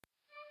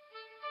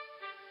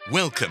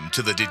Welcome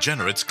to the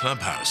Degenerates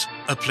Clubhouse,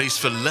 a place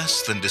for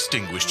less than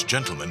distinguished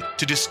gentlemen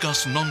to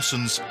discuss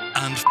nonsense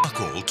and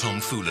fuck-all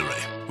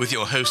tomfoolery, with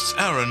your hosts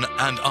Aaron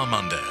and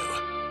Armando.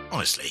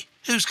 Honestly,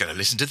 who's going to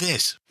listen to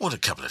this? What a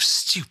couple of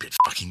stupid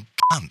fucking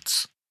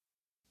cunts.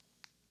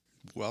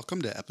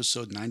 Welcome to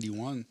episode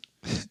 91.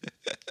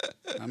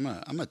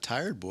 I'm a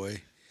tired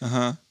boy.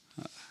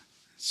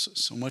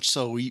 So much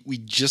so we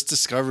just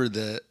discovered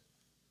that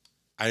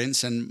I didn't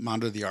send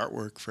Mondo the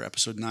artwork for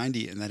episode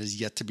 90, and that is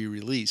yet to be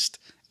released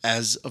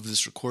as of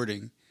this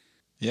recording.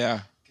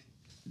 Yeah.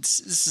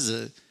 This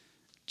is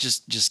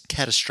just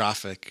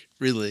catastrophic,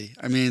 really.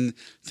 I mean,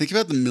 think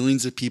about the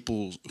millions of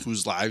people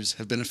whose lives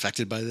have been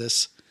affected by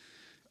this.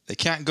 They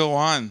can't go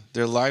on.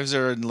 Their lives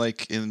are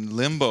in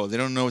limbo. They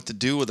don't know what to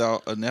do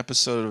without an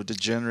episode of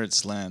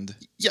Degenerates Land.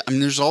 Yeah, I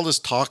mean, there's all this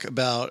talk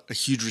about a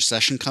huge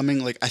recession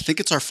coming. Like, I think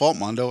it's our fault,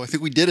 Mondo. I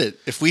think we did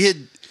it. If we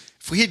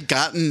had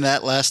gotten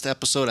that last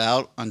episode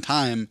out on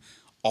time,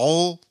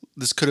 all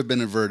this could have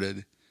been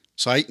averted.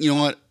 So you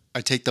know what?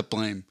 I take the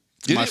blame.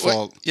 It's my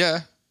fault.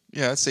 Yeah,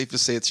 it's safe to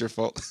say it's your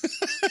fault.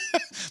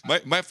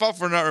 my fault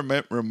for not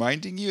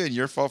reminding you, and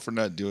your fault for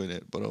not doing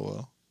it. But oh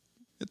well,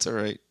 it's all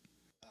right.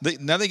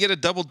 Now they get a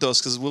double dose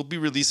because we'll be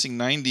releasing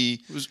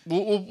 90.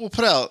 We'll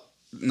put out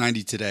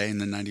 90 today and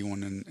then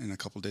 91 in a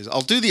couple of days.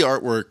 I'll do the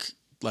artwork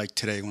like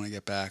today when I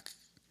get back.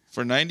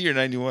 For 90 or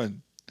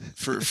 91?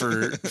 For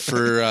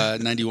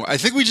 91. I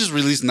think we just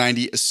released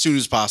 90 as soon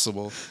as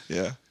possible.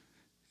 Yeah.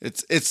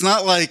 It's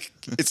not like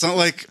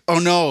oh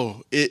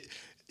no, it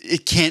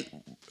can't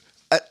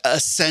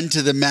ascend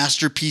to the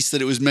masterpiece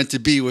that it was meant to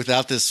be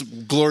without this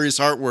glorious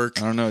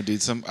artwork. I don't know,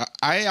 dude.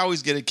 I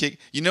always get a kick.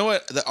 You know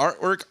what? The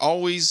artwork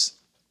always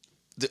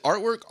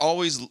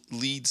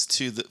leads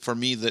to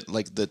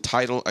the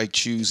title I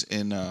choose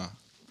in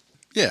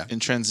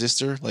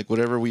Transistor, like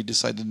whatever we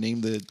decide to name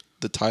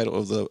the title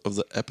of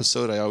the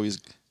episode. I always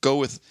go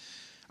with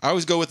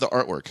the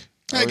artwork.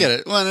 I get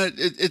it. Well,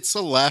 it's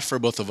a laugh for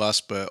both of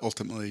us, but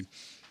ultimately,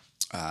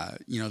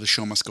 the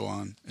show must go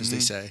on, as they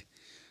say.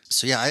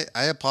 So yeah,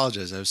 I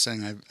apologize. I was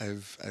saying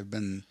I've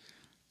been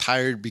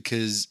tired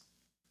because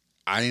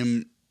I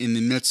am in the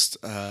midst,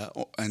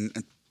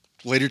 and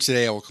later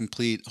today I will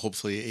complete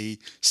hopefully a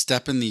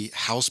step in the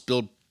house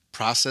build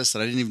process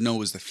that I didn't even know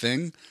was the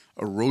thing: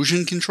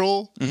 erosion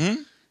control.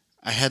 Mm-hmm.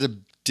 I had to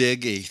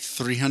dig a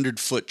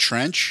 300-foot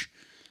trench,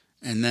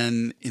 and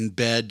then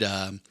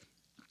embed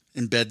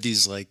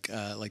these like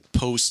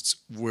posts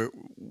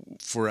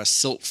for a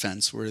silt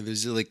fence, where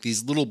there's like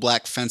these little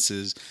black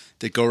fences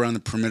that go around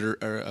the perimeter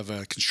of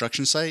a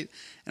construction site.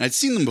 And I'd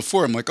seen them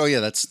before. I'm like, oh yeah,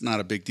 that's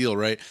not a big deal,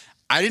 right?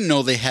 I didn't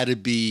know they had to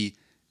be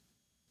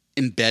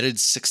embedded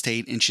 6 to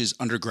 8 inches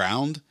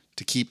underground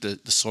to keep the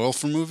soil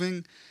from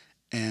moving.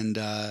 And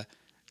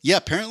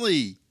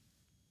apparently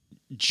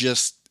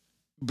just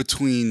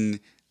between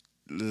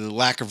the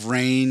lack of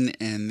rain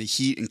and the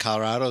heat in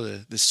Colorado,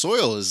 the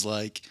soil is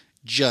like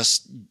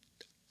just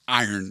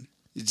iron.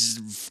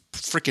 It's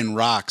freaking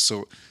rock.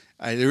 So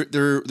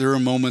there are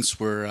moments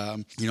where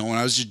when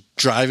I was just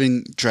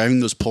driving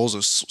those poles, I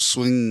was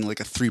swinging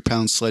like a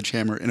 3-pound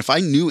sledgehammer. And if I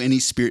knew any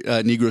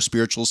Negro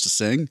spirituals to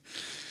sing,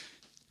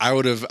 I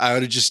would have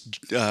just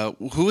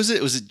who was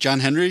it? Was it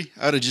John Henry?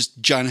 I would have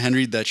just John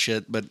Henry'd that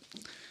shit. But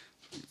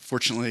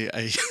fortunately,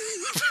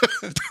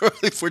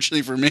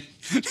 fortunately for me,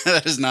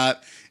 that is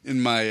not in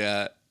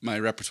my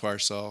repertoire.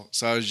 So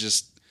I was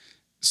just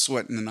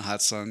sweating in the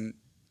hot sun,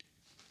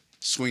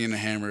 swinging a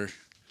hammer.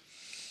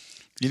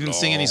 You didn't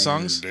sing any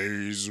songs?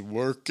 Days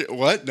work.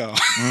 What? No.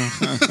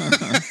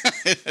 I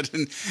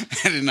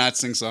did not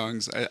sing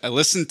songs. I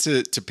listened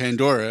to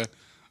Pandora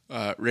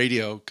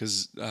radio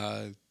because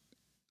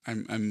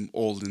I'm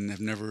old and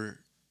have never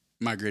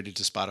migrated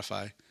to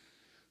Spotify.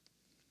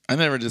 I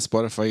never did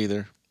Spotify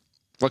either.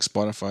 Fuck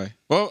Spotify.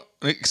 Well,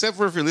 except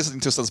for if you're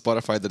listening to us on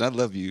Spotify, then I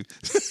love you.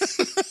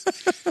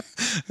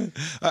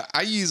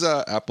 I use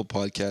Apple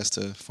Podcasts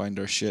to find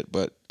our shit,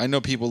 but I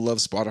know people love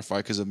Spotify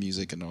because of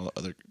music and all the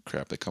other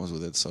crap that comes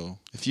with it. So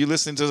if you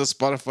listen to the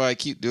Spotify,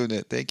 keep doing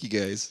it. Thank you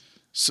guys.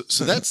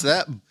 So that's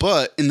that.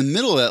 But in the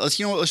middle of that,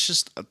 let's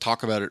just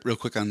talk about it real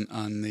quick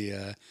on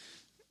the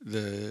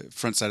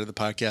front side of the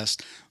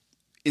podcast.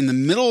 In the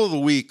middle of the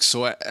week,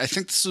 so I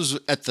think this was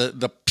at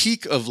the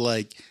peak of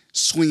like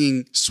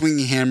swinging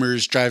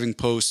hammers, driving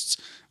posts.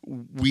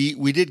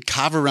 We did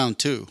Kava round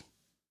 2.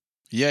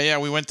 Yeah,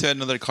 we went to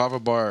another Kava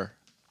bar.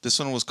 This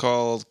one was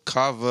called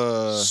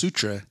Kava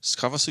Sutra.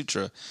 Kava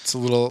Sutra. It's a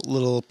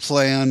little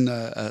play on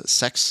a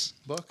sex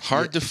book.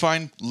 Hard to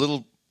find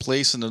little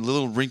place in a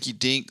little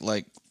rinky-dink,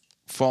 like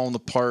falling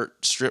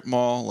apart strip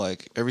mall.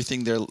 Like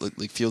everything there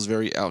like feels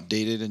very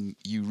outdated, and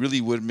you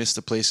really would miss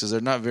the places.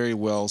 They're not very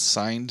well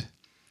signed.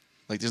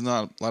 Like there's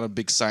not a lot of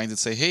big signs that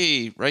say,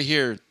 "Hey, right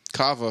here,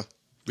 Kava."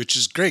 Which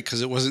is great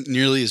because it wasn't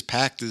nearly as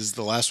packed as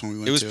the last one we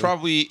went to.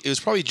 It was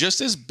probably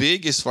just as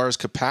big as far as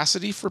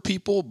capacity for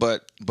people,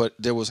 but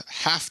there was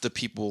half the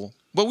people.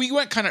 But we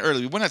went kind of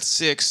early. We went at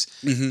 6.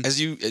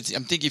 Mm-hmm.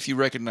 I'm thinking if you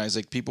recognize,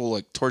 like people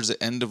like towards the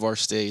end of our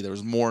stay, there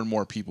was more and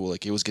more people.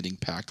 Like it was getting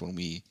packed when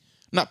we,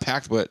 not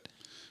packed, but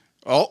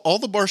All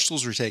the bar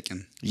stools were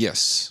taken.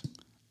 Yes.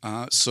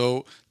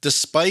 So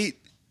despite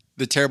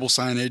the terrible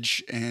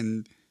signage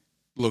and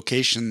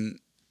location,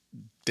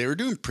 they were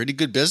doing pretty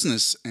good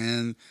business.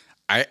 And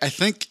I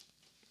think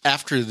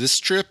after this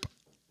trip,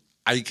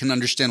 I can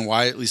understand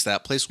why at least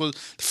that place was.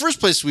 The first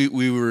place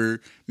we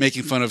were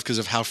making fun of because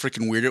of how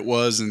freaking weird it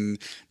was. And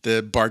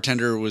the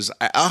bartender was,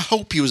 I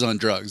hope he was on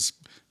drugs.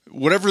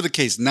 Whatever the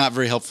case, not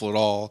very helpful at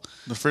all.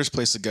 The first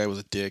place, the guy was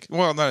a dick.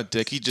 Well, not a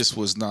dick. He just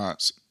was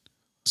not.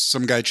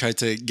 Some guy tried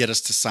to get us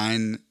to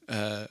sign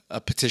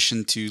a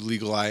petition to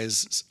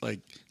legalize like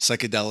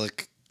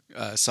psychedelic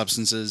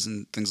substances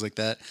and things like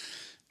that.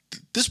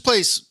 This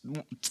place,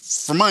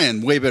 from my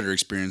end, way better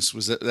experience.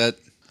 Was that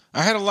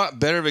I had a lot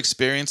better of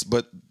experience,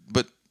 but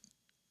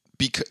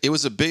because it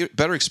was a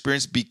better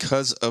experience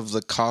because of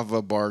the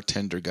kava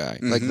bartender guy.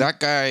 Mm-hmm. Like that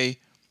guy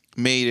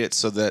made it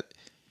so that,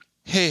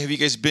 hey, have you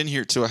guys been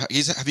here have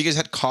you guys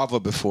had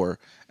kava before?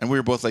 And we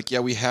were both like,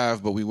 yeah, we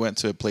have, but we went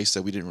to a place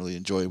that we didn't really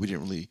enjoy. We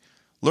didn't really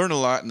learn a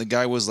lot. And the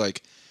guy was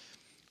like,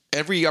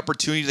 every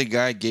opportunity the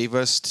guy gave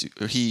us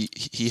he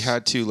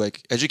had to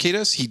like educate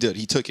us. He did.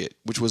 He took it,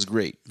 which was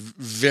great.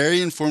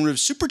 Very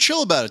informative, super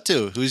chill about it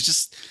too.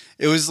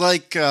 It was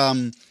like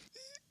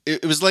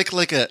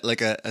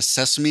a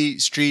Sesame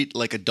Street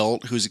like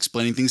adult who's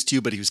explaining things to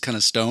you, but he was kind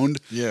of stoned.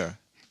 Yeah.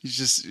 He's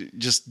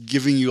just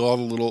giving you all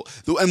the little.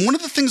 And one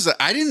of the things that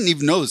I didn't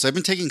even know this, I've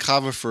been taking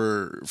kava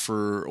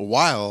for a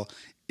while,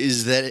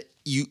 is that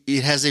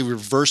it has a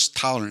reverse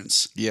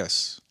tolerance.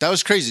 Yes. That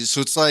was crazy.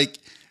 So it's like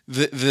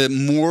the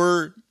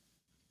more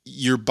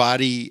your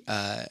body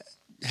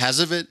has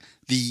of it,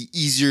 the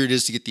easier it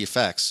is to get the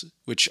effects,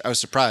 which I was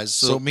surprised.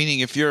 So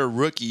meaning if you're a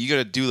rookie, you got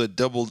to do the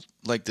double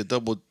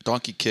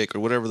donkey kick or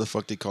whatever the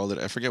fuck they called it.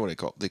 I forget what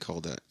they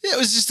called that. Yeah,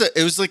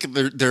 it was like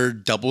their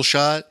double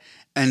shot.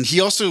 And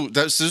he also,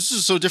 this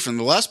is so different.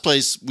 The last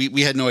place,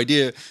 we had no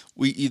idea.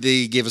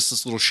 They gave us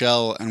this little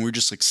shell and we were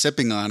just like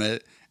sipping on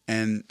it.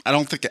 And I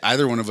don't think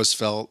either one of us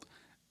felt,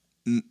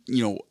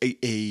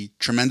 a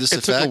tremendous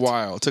effect. It took a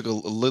while. It took a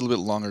little bit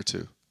longer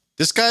too.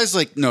 This guy's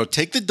like, no,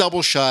 take the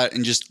double shot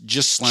and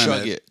just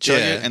slam it. Chug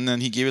it. And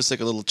then he gave us like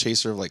a little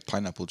chaser of like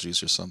pineapple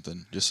juice or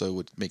something, just so it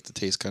would make the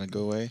taste kind of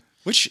go away.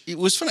 Which it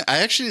was funny. I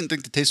actually didn't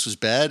think the taste was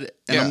bad.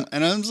 And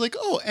I was like,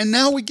 oh, and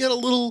now we get a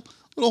little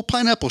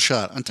pineapple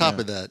shot on top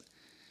of that.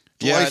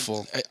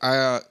 Delightful.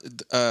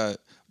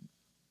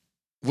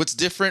 What's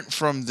different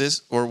from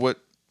this, or what?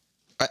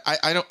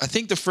 I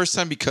think the first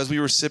time, because we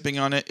were sipping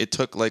on it, it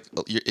took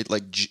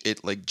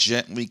it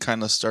gently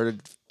kind of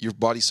started. Your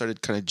body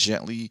started kind of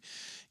gently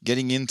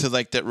getting into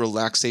like that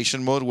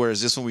relaxation mode.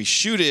 Whereas this, when we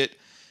shoot it,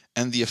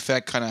 and the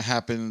effect kind of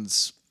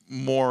happens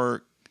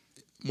more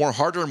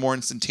harder and more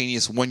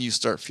instantaneous when you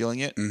start feeling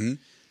it. Mm-hmm.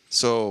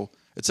 So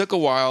it took a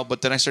while,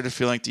 but then I started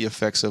feeling like the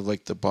effects of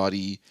like the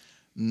body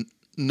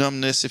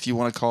numbness, if you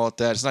want to call it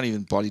that. It's not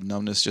even body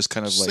numbness, just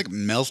kind of like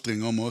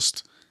melting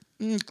almost.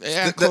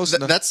 Yeah, close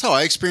enough. That's how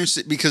I experienced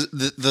it, because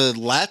the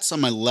lats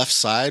on my left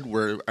side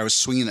where I was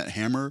swinging that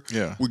hammer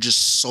were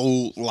just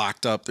so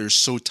locked up. They're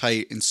so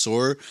tight and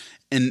sore.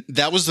 And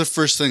that was the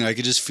first thing I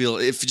could just feel.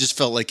 It just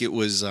felt like it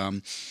was,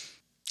 I'm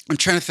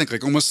trying to think,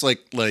 like almost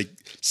like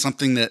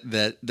something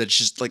that's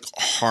just like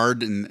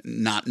hard and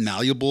not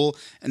malleable.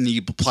 And then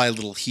you apply a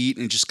little heat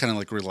and it just kind of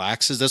like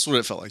relaxes. That's what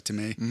it felt like to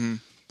me. Mm-hmm.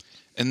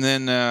 And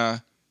then,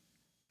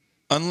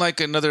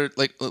 unlike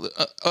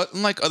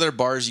other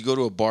bars, you go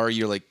to a bar,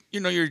 you're like,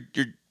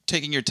 you're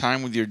taking your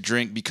time with your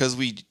drink, because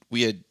we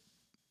had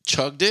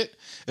chugged it.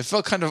 It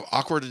felt kind of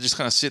awkward to just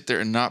kind of sit there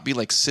and not be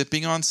like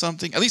sipping on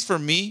something. At least for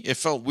me, it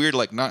felt weird,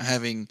 like not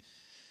having,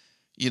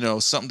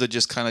 something to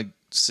just kind of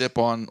sip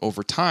on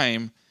over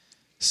time.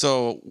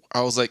 So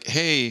I was like,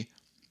 hey,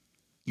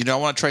 I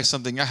want to try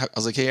something. I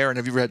was like, hey, Aaron,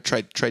 have you ever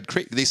tried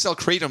Kratom? They sell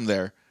Kratom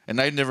there, and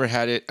I've never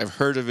had it. I've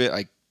heard of it.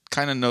 I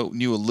kind of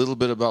knew a little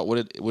bit about what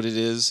it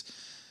is.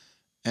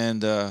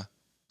 And so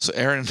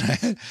Aaron and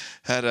I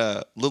had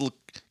a little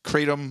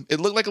Kratom. It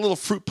looked like a little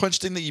fruit punch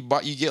thing that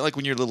you get like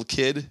when you're a little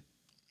kid.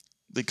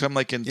 They come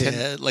like in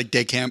like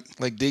day camp,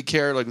 like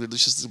daycare. Like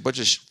there's just a bunch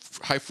of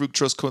high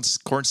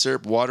fructose corn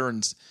syrup, water,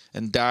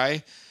 and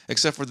dye.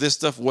 Except for this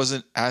stuff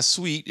wasn't as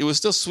sweet. It was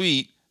still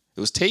sweet. It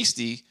was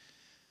tasty,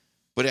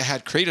 but it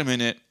had Kratom in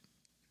it.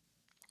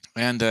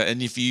 And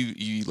if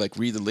you like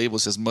read the label, it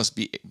says must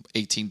be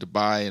 18 to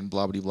buy and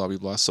blah blah blah blah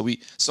blah. So we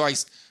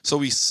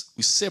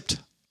sipped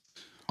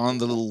on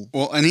the little.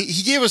 Well, and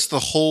he gave us the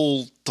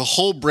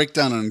whole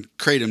breakdown on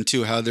Kratom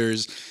too. How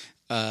there's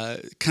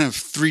kind of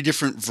 3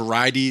 different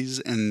varieties,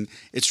 and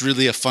it's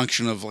really a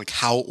function of like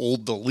how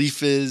old the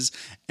leaf is,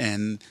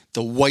 and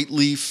the white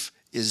leaf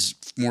is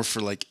more for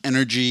like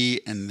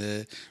energy, and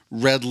the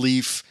red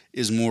leaf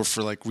is more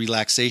for like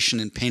relaxation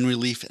and pain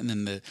relief, and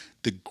then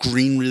the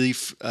green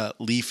leaf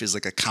is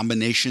like a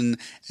combination,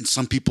 and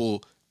some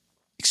people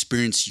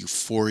experience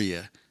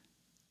euphoria.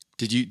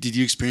 Did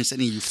you experience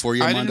any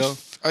euphoria, Mondo?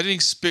 I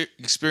didn't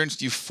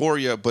experience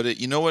euphoria, but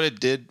what it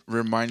did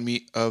remind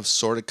me of,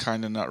 sort of,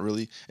 kind of, not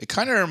really. It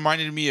kind of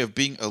reminded me of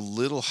being a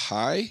little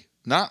high,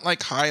 not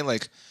like high,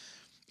 like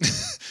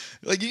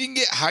Like you can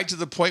get high to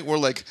the point where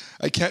like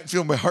I can't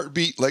feel my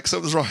heartbeat. Like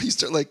something's wrong. You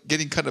start like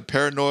getting kind of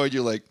paranoid.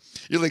 You're like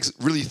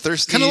really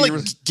thirsty. Kind of like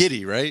really,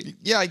 giddy, right?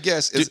 yeah, I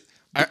guess. Dude,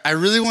 I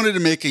really wanted to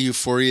make a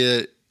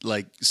Euphoria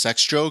like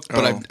sex joke,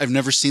 but I've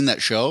never seen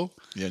that show.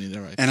 Yeah,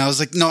 neither have I. And I was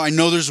like, no, I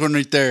know there's one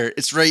right there.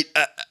 It's right.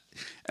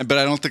 But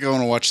I don't think I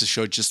want to watch the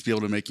show just to be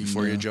able to make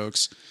Euphoria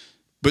jokes.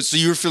 But so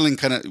you were feeling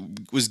kind of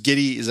was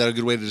giddy. Is that a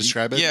good way to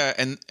describe it? Yeah,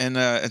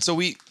 and so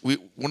we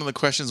one of the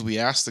questions we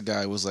asked the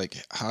guy was like,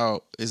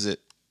 how is it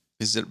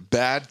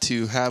bad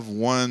to have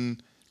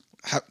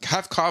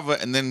have kava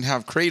and then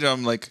have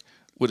kratom? Like,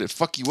 would it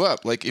fuck you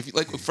up? Like if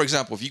for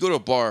example, if you go to a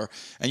bar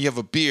and you have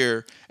a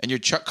beer and you're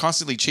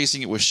constantly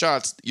chasing it with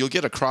shots, you'll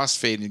get a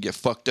crossfade and you get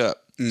fucked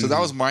up. So that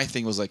was my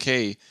thing. Was like,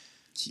 hey.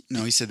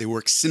 No, he said they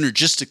work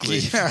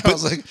synergistically. Yeah, but, I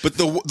was like, but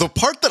the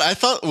part that I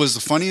thought was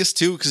the funniest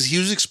too, because he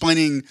was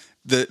explaining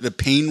the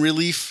pain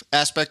relief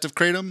aspect of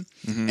kratom,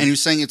 and he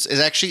was saying it's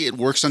actually it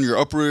works on your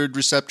upward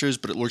receptors,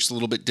 but it works a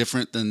little bit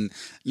different than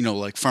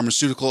like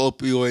pharmaceutical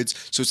opioids.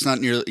 So it's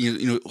not nearly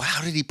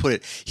how did he put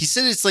it? He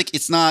said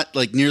it's not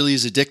like nearly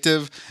as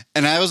addictive,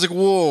 and I was like,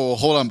 whoa,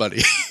 hold on,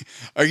 buddy,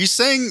 are you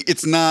saying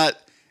it's not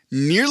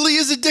nearly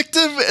as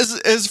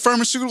addictive as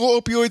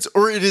pharmaceutical opioids,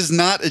 or it is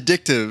not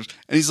addictive?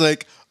 And he's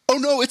like, oh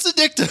no, it's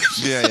addictive.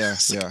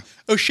 Yeah.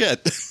 Oh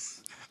shit.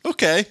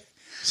 Okay.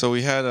 So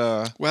we had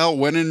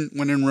when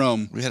in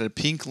Rome, we had a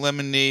pink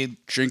lemonade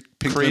drink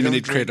pink kratom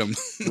lemonade drink,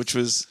 kratom, which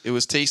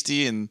was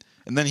tasty, and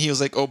then he was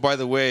like, oh, by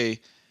the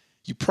way,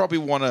 you probably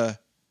want to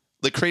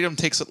like kratom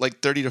takes like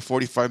 30 to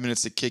 45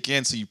 minutes to kick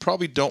in, so you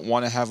probably don't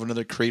want to have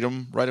another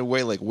kratom right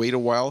away. Like wait a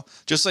while,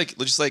 just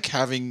like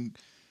having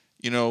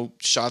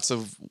shots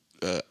of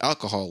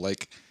alcohol.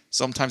 Like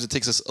sometimes it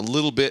takes us a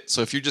little bit.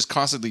 So if you're just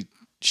constantly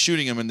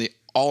shooting them and they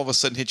all of a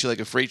sudden hit you like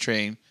a freight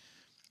train.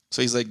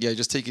 So he's like, yeah,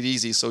 just take it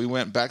easy. So we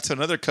went back to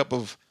another cup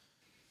of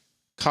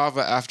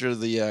kava after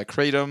the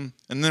kratom,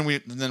 and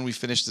then we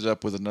finished it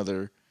up with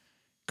another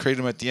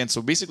kratom at the end.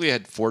 So basically I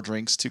had 4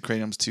 drinks, 2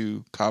 kratoms,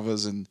 2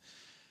 kavas, and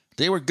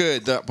they were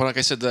good. But like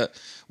I said,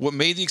 what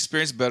made the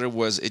experience better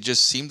was it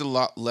just seemed a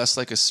lot less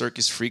like a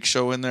circus freak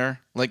show in there.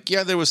 Like,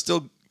 yeah, there was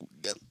still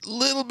a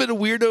little bit of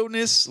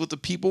weirdo-ness with the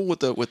people, with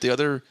the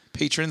other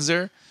patrons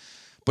there,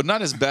 but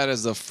not as bad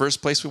as the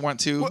first place we went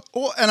to.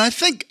 Well, and I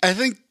think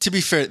to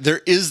be fair,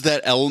 there is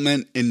that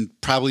element in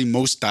probably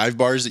most dive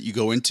bars that you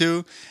go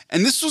into,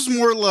 and this was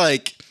more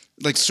like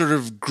sort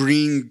of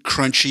green,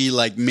 crunchy,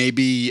 like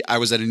maybe I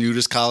was at a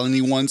nudist colony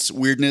once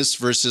weirdness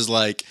versus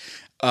like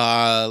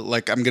I'm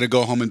gonna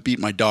go home and beat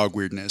my dog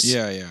weirdness.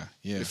 Yeah.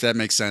 If that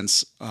makes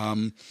sense.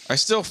 I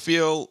still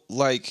feel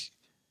like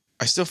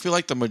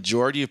the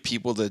majority of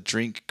people that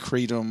drink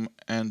kratom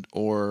and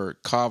or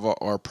kava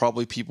are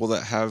probably people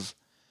that have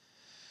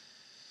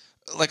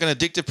like an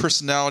addictive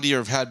personality or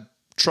have had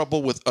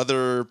trouble with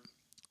other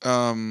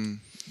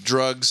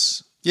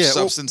drugs,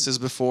 substances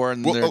before.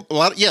 And a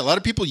lot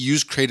of people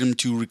use kratom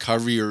to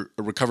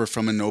recover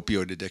from an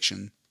opioid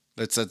addiction.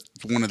 That's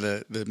one of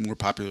the more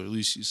popular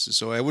uses.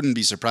 So I wouldn't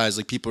be surprised.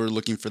 Like people are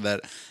looking for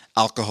that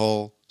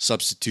alcohol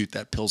substitute,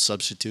 that pill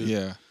substitute.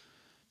 Yeah,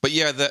 but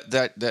yeah,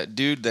 that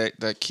dude,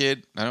 that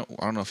kid. I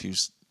don't know if he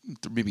was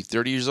maybe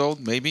 30 years old,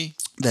 maybe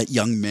that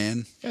young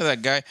man. Yeah,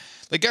 that guy.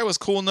 The guy was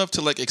cool enough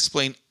to like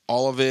explain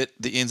all of it,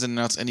 the ins and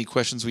outs, any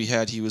questions we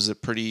had. He was a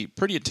pretty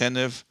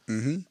attentive.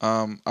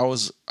 Mm-hmm. I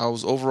was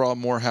overall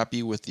more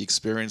happy with the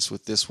experience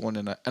with this one,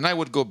 and I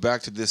would go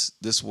back to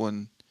this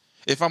one.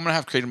 If I'm gonna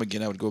have kratom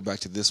again, I would go back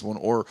to this one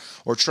or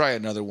try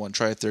another one,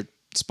 try a third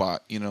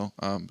spot.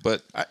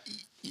 But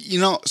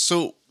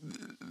so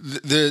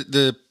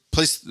the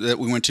place that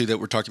we went to that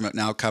we're talking about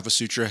now, Kava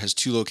Sutra, has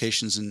 2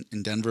 locations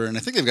in Denver, and I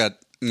think they've got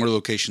more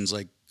locations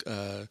like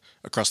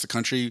across the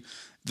country.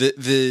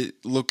 The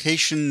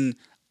location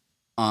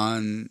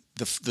on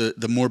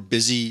the more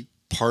busy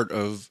part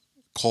of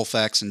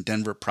Colfax and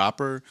Denver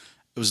proper,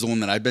 it was the one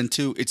that I've been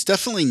to. It's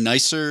definitely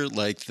nicer.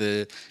 Like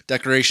the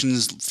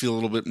decorations feel a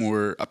little bit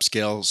more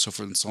upscale, so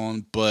forth and so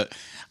on. But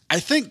I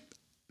think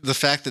the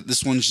fact that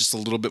this one's just a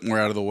little bit more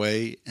out of the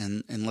way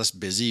and less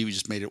busy, we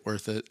just made it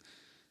worth it.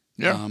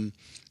 Yeah.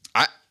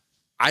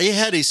 I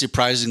had a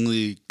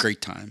surprisingly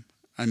great time.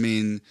 I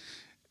mean,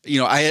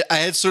 I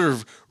had sort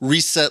of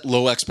reset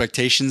low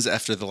expectations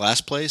after the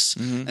last place,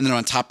 and then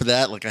on top of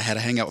that, like I had to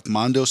hang out with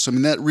Mondo. So I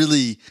mean, that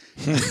really,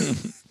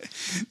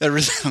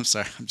 I'm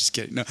sorry, I'm just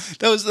kidding. No,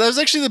 that was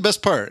actually the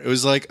best part. It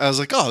was like I was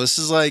like, oh, this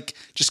is like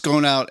just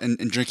going out and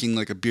drinking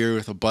like a beer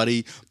with a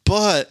buddy,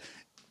 but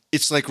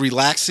it's like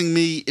relaxing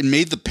me. It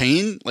made the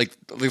pain, like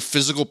the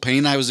physical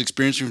pain I was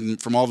experiencing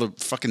from all the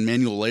fucking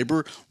manual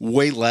labor,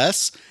 way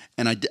less.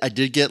 And I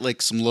did get like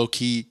some low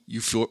key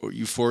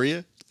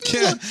euphoria.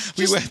 Yeah,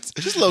 we went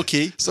just low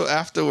key. So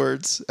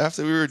afterwards,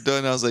 after we were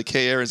done, I was like,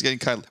 "Hey, Aaron's getting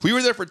kind of." We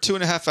were there for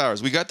 2.5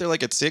 hours. We got there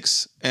like at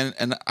 6,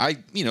 and I,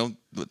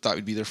 thought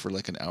we'd be there for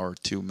like an hour or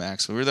 2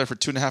 max. We were there for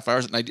 2.5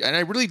 hours, and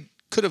I really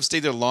could have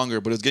stayed there longer,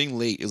 but it was getting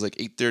late. It was like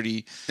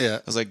 8:30. Yeah,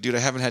 I was like, "Dude, I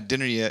haven't had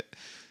dinner yet."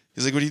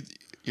 He's like, "What do you?"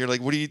 you're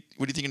like, what do you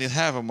think you need to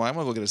have? I'm like, I'm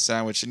gonna go get a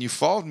sandwich. And you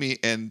followed me,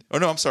 and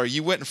I'm sorry,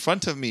 you went in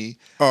front of me.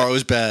 Oh, it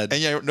was bad.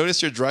 And yeah, I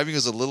noticed your driving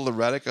was a little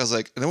erratic. I was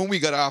like, and then when we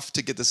got off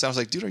to get the sandwich, I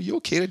was like, dude, are you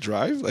okay to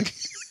drive? Like,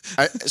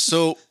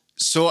 So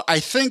I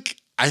think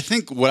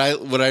what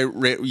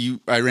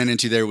I ran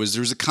into there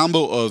was a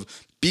combo of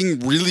being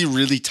really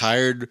really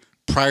tired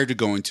prior to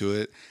going to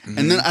it,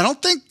 and then I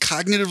don't think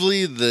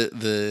cognitively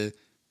the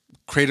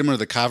kratom or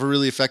the kava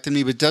really affected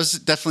me, but it does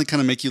definitely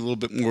kind of make you a little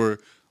bit more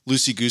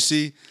loosey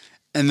goosey.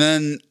 And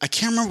then I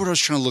can't remember what I was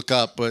trying to look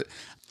up, but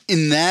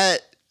in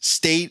that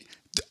state,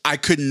 I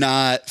could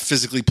not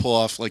physically pull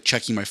off like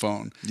checking my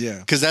phone. Yeah,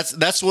 because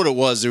that's what it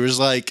was. There was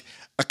like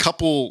a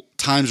couple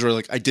times where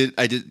like I did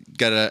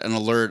get an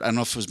alert. I don't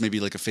know if it was maybe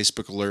like a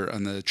Facebook alert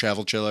on the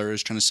travel trailer I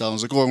was trying to sell. I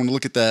was like, oh, I want to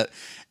look at that.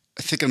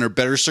 I think under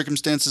better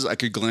circumstances, I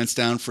could glance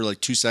down for like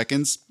 2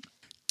 seconds,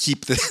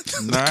 keep the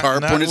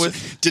car pointed.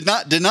 Did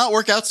not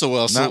work out so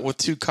well. Not with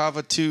 2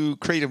 kava, 2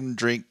 kratom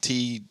drink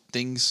tea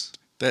things.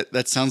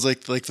 That sounds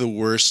like the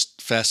worst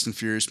Fast and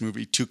Furious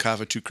movie. 2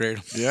 kava, 2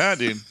 kratom. Yeah,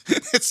 dude.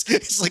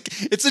 it's like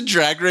it's a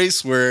drag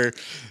race where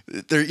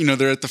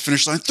they're at the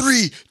finish line.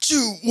 3,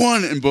 2,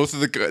 1, and both of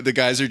the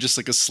guys are just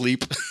like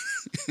asleep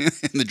in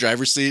the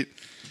driver's seat.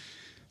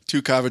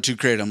 2 kava, 2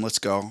 kratom. Let's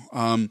go.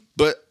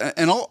 But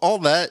all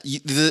that.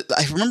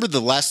 I remember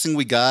the last thing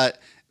we got.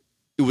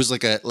 It was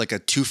like a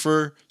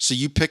twofer. So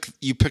you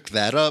picked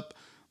that up.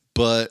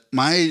 But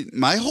my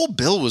whole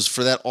bill was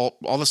for that all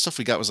the stuff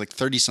we got was like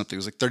 30 something. It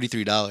was like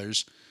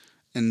 $33,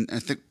 and I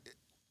think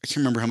I can't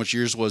remember how much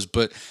yours was.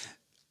 But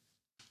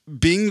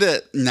being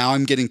that now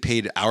I'm getting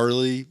paid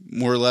hourly,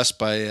 more or less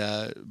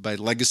by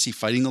Legacy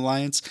Fighting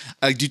Alliance,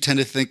 I do tend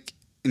to think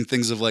in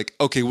things of like,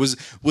 okay, was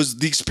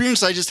the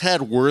experience I just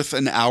had worth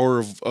an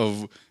hour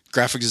of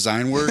graphic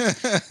design work?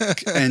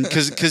 And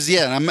because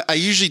I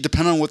usually,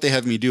 depending on what they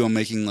have me do, I'm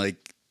making like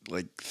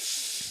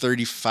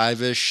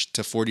 $35-ish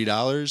to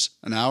 $40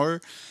 an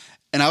hour.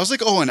 And I was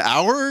like, oh, an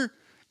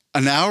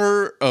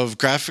hour of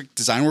graphic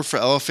design work for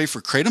LFA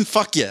for Kratom?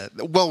 Fuck yeah.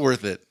 Well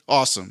worth it.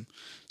 Awesome.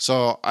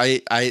 So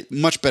I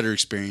much better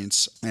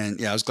experience. And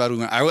yeah, I was glad we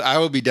went. I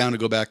would be down to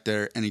go back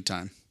there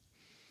anytime.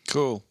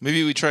 Cool.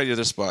 Maybe we try the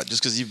other spot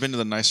just because you've been to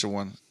the nicer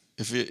one.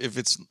 If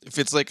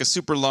it's like a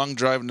super long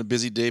drive and a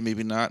busy day,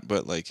 maybe not,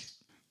 but like,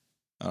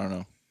 I don't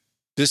know.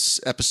 This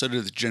episode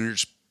of the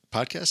Degenerates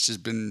Podcast has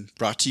been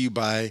brought to you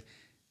by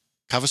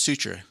Kava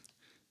Sutra,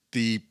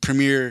 the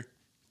premier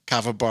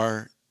kava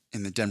bar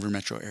in the Denver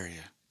metro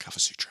area. Kava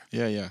Sutra.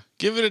 Yeah.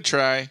 Give it a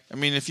try. I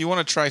mean, if you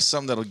want to try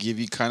something that'll give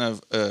you kind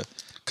of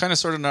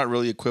sort of not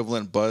really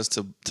equivalent buzz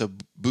to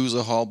booze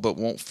a haul, but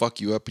won't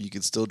fuck you up and you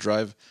can still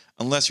drive,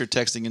 unless you're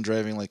texting and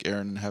driving like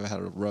Aaron and have had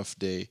a rough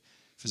day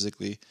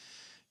physically.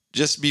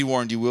 Just be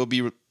warned, you will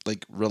be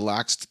like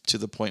relaxed to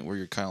the point where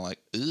you're kind of like,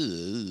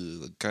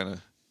 ugh, kind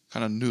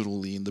of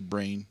noodly in the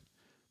brain.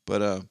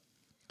 But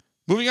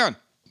moving on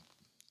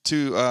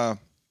to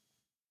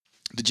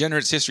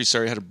Degenerates history.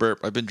 Sorry, I had a burp.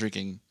 I've been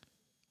drinking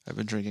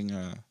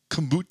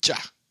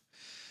kombucha.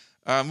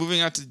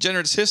 Moving on to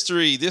Degenerates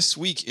history. This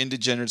week in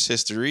Degenerates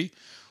history,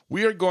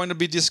 we are going to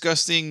be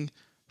discussing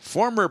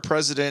former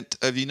President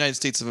of the United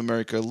States of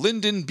America,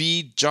 Lyndon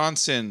B.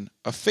 Johnson,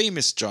 a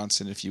famous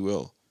Johnson, if you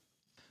will.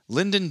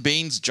 Lyndon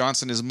Baines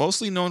Johnson is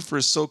mostly known for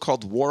his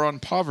so-called war on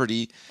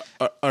poverty.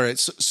 All right,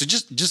 so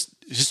just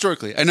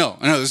historically, I know,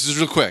 this is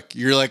real quick.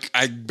 You're like,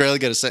 I barely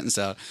get a sentence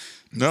out.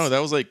 No, that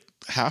was like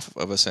half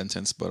of a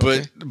sentence, but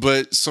okay.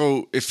 But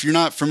so if you're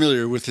not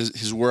familiar with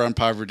his war on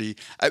poverty,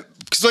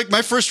 because like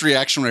my first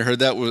reaction when I heard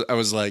that was I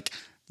was like,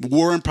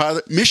 war on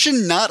poverty,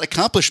 mission not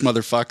accomplished,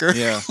 motherfucker.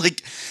 Yeah.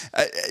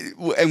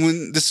 And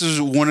when this is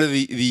one of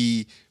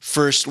the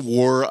first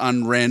war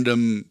on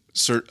random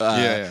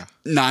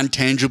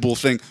non-tangible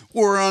thing,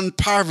 war on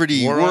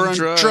poverty, war on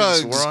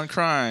drugs, war on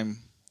crime.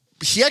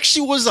 He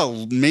actually was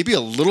maybe a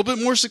little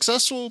bit more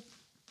successful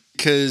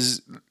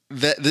because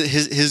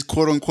his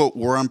quote unquote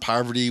war on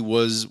poverty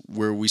was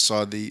where we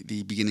saw the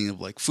beginning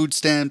of like food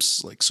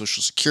stamps, like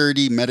Social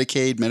Security,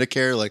 Medicaid,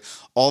 Medicare, like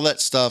all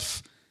that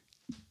stuff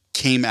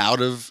came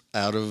out of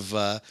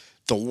the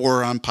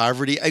war on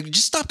poverty. I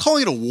just stopped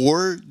calling it a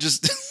war,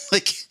 just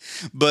like.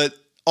 But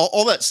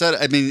all that said,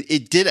 I mean,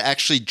 it did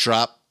actually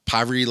drop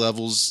poverty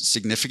levels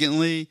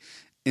significantly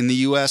in the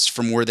U.S.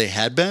 from where they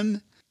had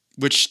been,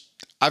 which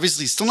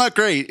obviously still not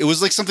great. It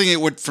was like something that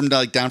went from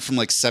like down from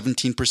like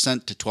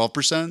 17% to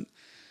 12%,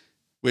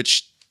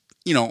 which,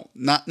 you know,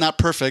 not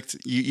perfect.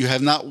 You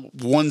have not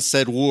won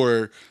said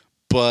war,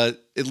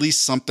 but at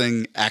least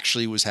something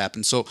actually was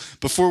happening. So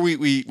before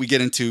we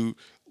get into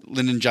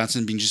Lyndon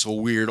Johnson being just a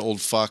weird old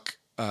fuck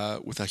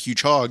with a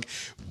huge hog,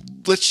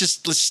 let's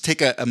just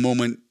take a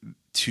moment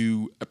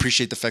to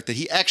appreciate the fact that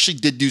he actually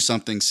did do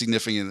something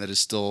significant that is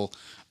still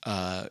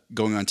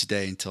going on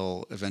today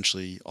until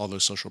eventually all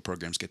those social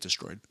programs get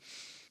destroyed.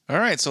 All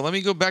right, so let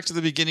me go back to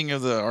the beginning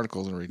of the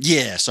article and read.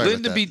 Yeah, sorry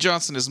Lyndon about that. B.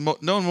 Johnson is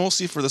known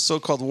mostly for the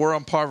so-called war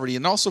on poverty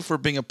and also for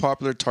being a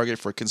popular target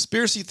for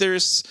conspiracy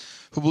theorists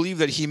who believe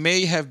that he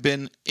may have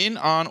been in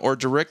on or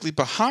directly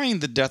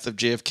behind the death of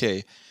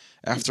JFK.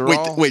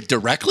 Wait,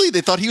 directly?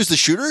 They thought he was the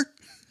shooter?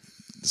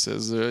 It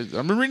says,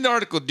 I'm reading the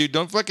article, dude.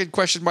 Don't fucking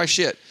question my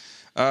shit.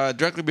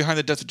 Directly behind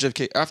the death of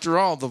JFK. After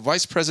all, the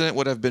vice president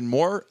would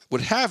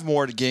have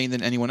more to gain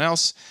than anyone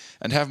else,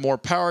 and have more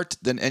power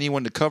than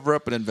anyone to cover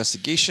up an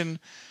investigation.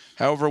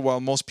 However, while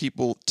most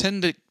people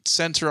tend to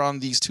center on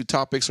these two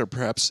topics, or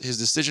perhaps his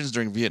decisions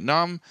during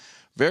Vietnam,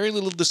 very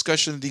little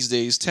discussion these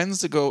days tends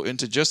to go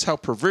into just how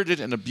perverted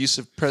and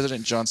abusive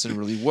President Johnson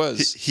really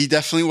was. He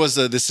definitely was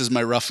a "this is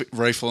my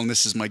rifle and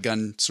this is my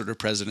gun" sort of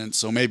president.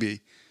 So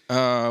maybe.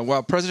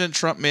 While President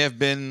Trump may have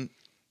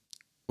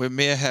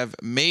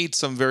made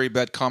some very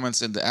bad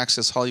comments in the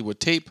Access Hollywood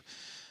tape,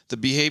 the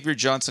behavior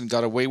Johnson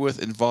got away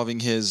with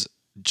involving his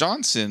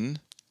Johnson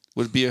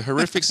would be a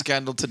horrific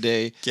scandal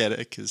today. Get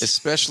it?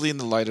 Especially in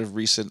the light of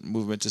recent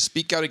movement to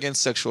speak out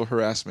against sexual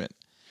harassment.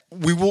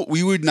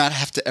 We would not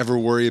have to ever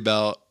worry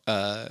about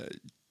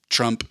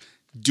Trump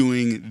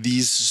doing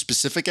these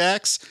specific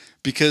acts,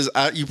 because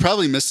you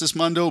probably missed this,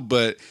 Mondo,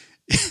 but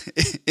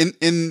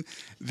in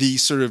the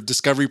sort of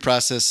discovery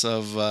process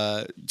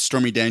of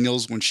Stormy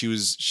Daniels when she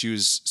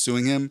was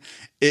suing him,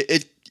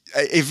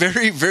 a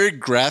very, very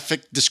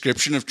graphic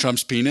description of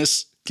Trump's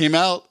penis came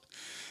out,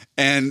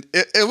 and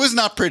it was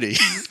not pretty.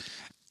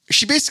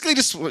 She basically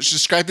just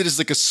described it as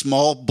like a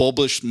small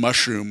bulbous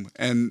mushroom,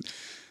 and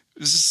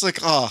it's just like,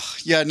 oh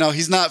yeah, no,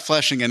 he's not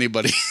flashing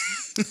anybody.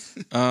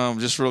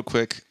 Just real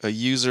quick, a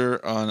user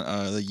on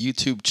the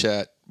YouTube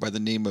chat by the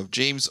name of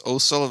James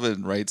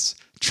O'Sullivan writes,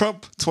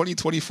 Trump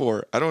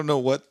 2024. I don't know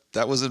what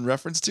that was in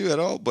reference to at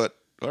all, but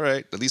all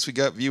right, at least we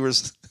got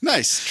viewers.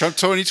 Nice. Trump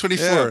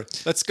 2024. Yeah.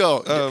 Let's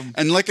go.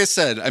 And like I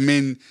said, I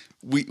mean,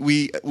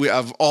 we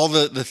have all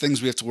the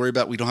things we have to worry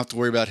about. We don't have to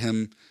worry about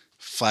him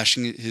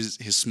flashing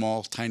his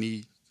small,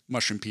 tiny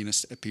mushroom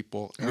penis at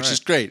people, which is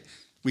great.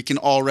 We can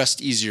all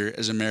rest easier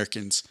as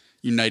Americans,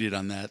 united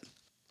on that.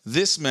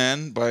 This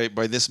man, by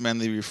this man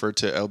they refer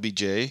to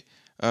LBJ,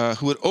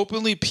 who would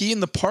openly pee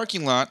in the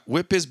parking lot,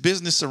 whip his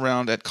business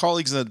around at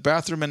colleagues in the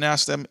bathroom and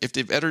ask them if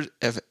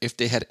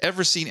they had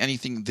ever seen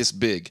anything this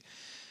big,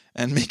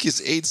 and make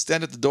his aides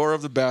stand at the door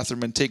of the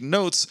bathroom and take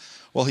notes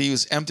while he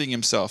was emptying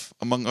himself,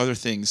 among other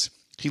things.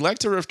 He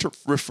liked to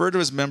refer to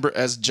his member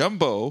as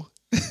Jumbo,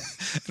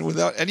 and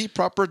without any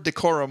proper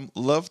decorum,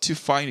 loved to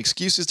find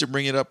excuses to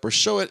bring it up or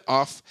show it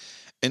off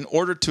in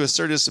order to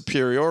assert his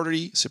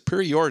superiority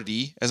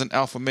as an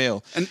alpha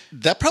male. And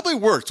that probably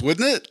worked,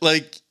 wouldn't it?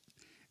 Like,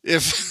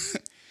 if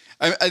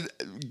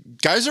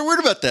guys are worried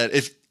about that.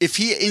 If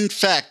he in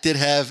fact did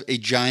have a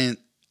giant,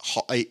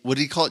 what did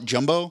he call it,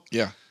 Jumbo?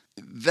 Yeah.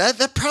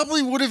 That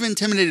probably would have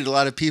intimidated a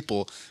lot of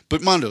people.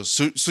 But Mondo,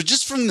 so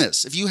just from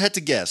this, if you had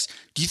to guess,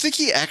 do you think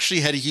he actually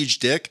had a huge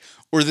dick,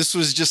 or this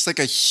was just like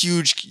a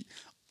huge,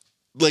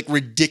 like,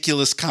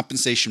 ridiculous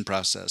compensation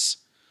process?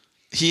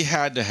 He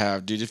had to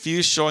have, dude. If he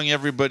was showing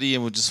everybody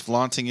and was just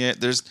flaunting it,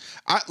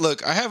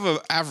 look, I have an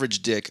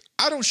average dick.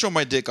 I don't show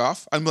my dick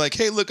off. I'm like,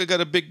 hey, look, I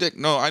got a big dick.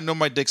 No, I know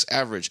my dick's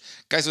average.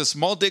 Guys with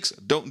small dicks,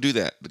 don't do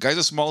that. The guys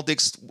with small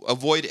dicks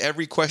avoid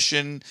every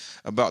question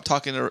about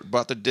talking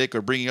about their dick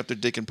or bringing up their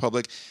dick in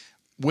public.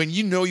 When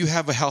you know you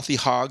have a healthy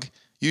hog,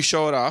 you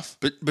show it off.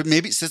 But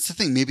maybe that's the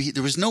thing. Maybe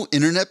there was no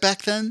internet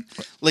back then.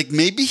 Like,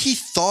 maybe he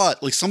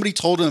thought, like, somebody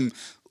told him,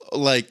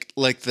 like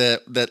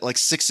that like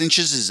 6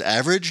 inches is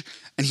average.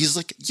 And he's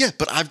like, yeah,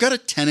 but I've got a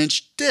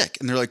 10-inch dick.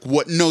 And they're like,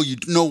 what?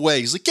 No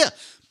way. He's like, yeah,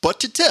 butt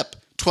to tip,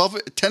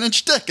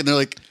 10-inch dick. And they're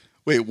like,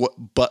 wait, what?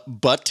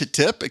 Butt to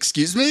tip?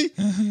 Excuse me?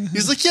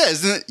 He's like, yeah,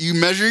 isn't it? You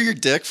measure your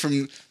dick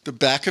from the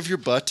back of your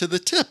butt to the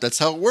tip. That's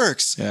how it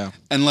works. Yeah.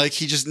 And like,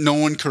 no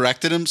one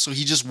corrected him. So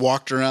he just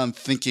walked around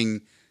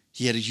thinking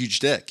he had a huge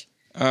dick.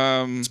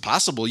 It's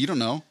possible. You don't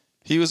know.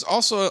 He was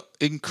also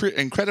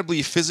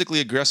incredibly physically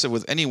aggressive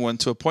with anyone,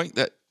 to a point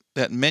that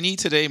many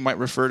today might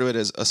refer to it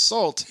as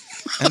assault,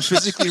 and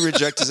physically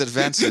reject his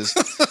advances.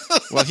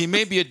 While he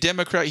may be a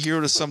Democrat hero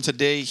to some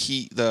today,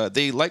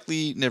 they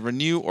likely never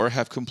knew or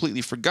have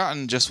completely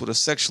forgotten just what a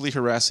sexually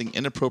harassing,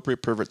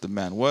 inappropriate pervert the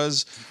man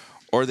was,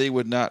 or they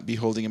would not be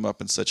holding him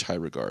up in such high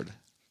regard.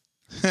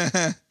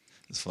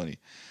 It's funny.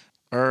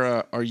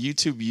 Our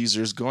YouTube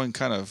users going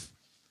kind of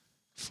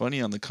funny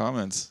on the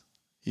comments.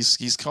 He's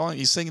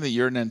saying that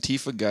you're an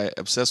Antifa guy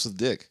obsessed with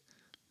dick.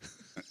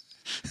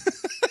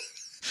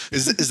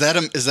 Is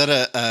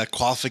that a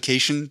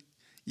qualification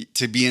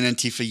to be an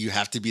Antifa? You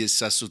have to be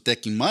obsessed with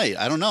dick. You might.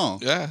 I don't know.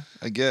 Yeah,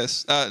 I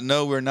guess.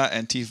 No, we're not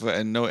Antifa,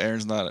 and no,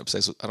 Aaron's not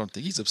obsessed with. I don't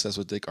think he's obsessed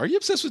with dick. Are you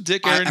obsessed with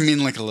dick, Aaron? I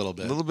mean, like a little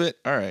bit. A little bit.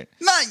 All right.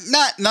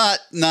 Not.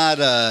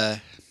 I'm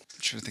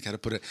trying to think how to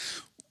put it.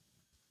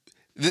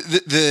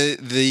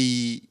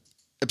 The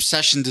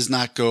obsession does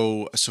not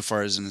go so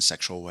far as in a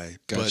sexual way.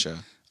 Gotcha. But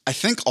I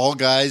think all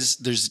guys,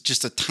 there's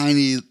just a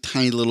tiny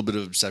little bit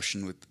of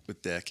obsession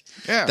with dick.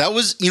 Yeah. That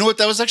was, you know what?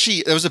 That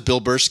was a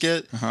Bill Burr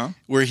skit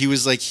where he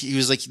was like,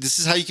 this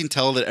is how you can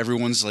tell that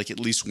everyone's like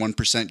at least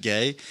 1%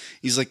 gay.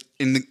 He's like,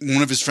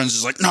 one of his friends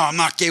is like, no, I'm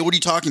not gay. What are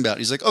you talking about?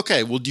 He's like,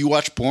 okay, well, do you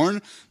watch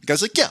porn? The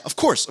guy's like, yeah, of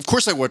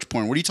course I watch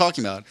porn. What are you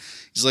talking about?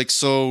 He's like,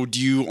 so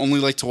do you only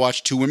like to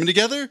watch two women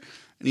together?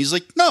 And he's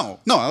like, no,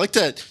 I like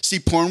to see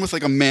porn with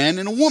like a man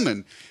and a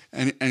woman.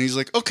 And he's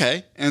like,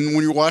 okay. And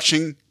when you're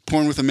watching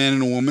porn with a man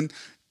and a woman,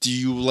 do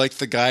you like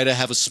the guy to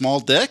have a small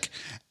dick?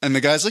 And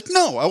the guy's like,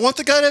 no, I want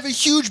the guy to have a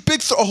huge,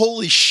 big.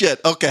 Holy shit!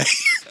 Okay,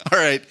 all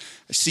right.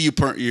 I see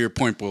your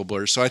point, Will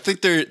Blur. So I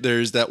think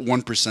there's that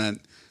 1%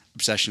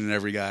 obsession in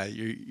every guy.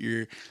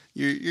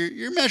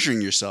 You're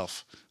measuring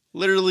yourself,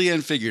 literally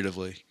and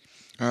figuratively.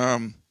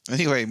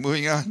 Anyway,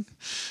 moving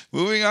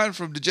on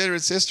from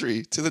Degenerates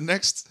history to the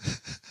next.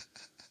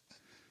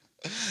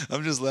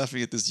 I'm just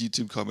laughing at this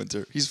YouTube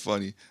commenter. He's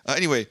funny.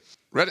 Anyway,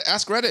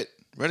 ask Reddit.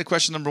 Reddit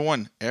question number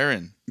 1.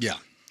 Aaron. Yeah.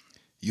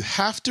 You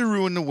have to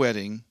ruin the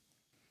wedding.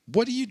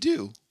 What do you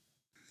do?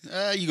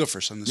 You go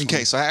first on this one.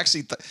 Okay, so I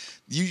actually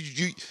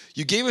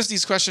you gave us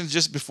these questions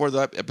just before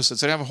the episode,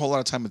 so I didn't have a whole lot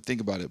of time to think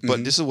about it.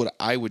 But this is what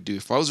I would do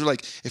if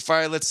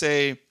I let's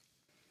say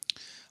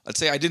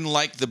I didn't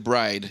like the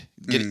bride.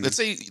 Let's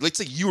say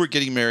you were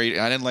getting married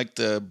and I didn't like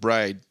the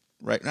bride.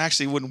 Right?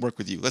 Actually, it wouldn't work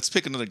with you. Let's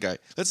pick another guy.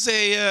 Let's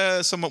say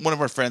one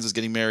of our friends is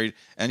getting married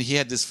and he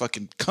had this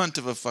fucking cunt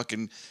of a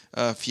fucking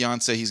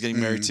fiance he's getting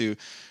married to.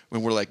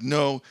 When we're like,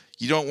 no,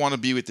 you don't want to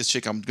be with this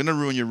chick. I'm gonna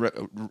ruin your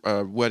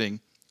wedding.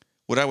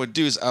 What I would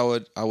do is I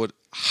would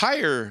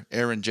hire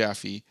Aaron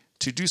Jaffe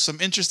to do some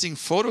interesting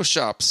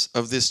photoshops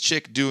of this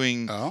chick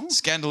doing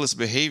scandalous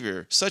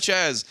behavior, such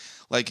as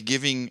like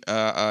giving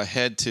a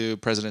head to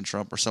President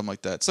Trump or something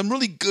like that. Some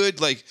really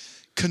good, like,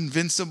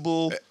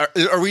 convincible.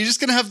 Are we just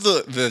gonna have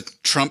the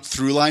Trump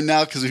through line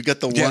now because we've got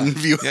the one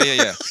viewer?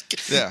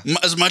 Yeah.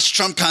 As much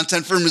Trump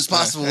content for him as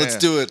possible. Let's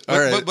do it. All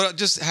right. But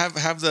just have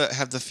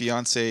the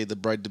fiance, the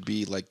bride to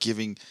be, like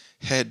giving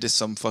head to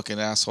some fucking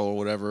asshole or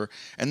whatever,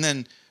 and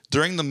then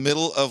during the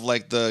middle of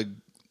like the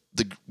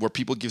where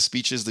people give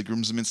speeches, the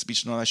groomsmen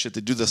speech and all that shit,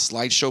 they do the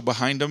slideshow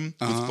behind them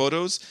with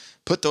photos.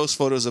 Put those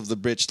photos of the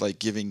bitch like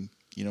giving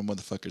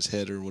motherfucker's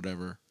head or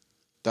whatever.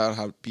 That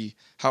would be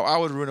how I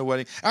would ruin a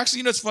wedding.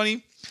 Actually, what's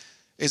funny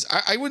is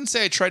I wouldn't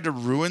say I tried to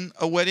ruin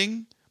a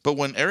wedding, but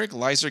when Eric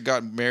Leiser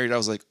got married, I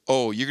was like,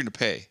 oh, you're gonna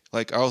pay.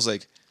 Like I was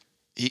like,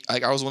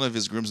 I was one of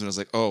his groomsmen. I was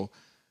like, oh,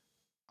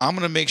 I'm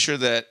gonna make sure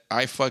that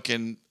I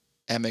fucking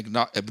am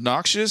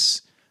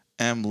obnoxious,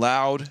 am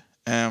loud,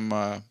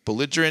 am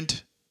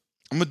belligerent.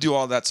 I'm gonna do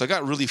all that. So I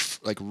got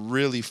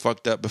really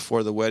fucked up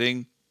before the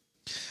wedding,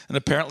 and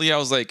apparently I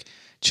was like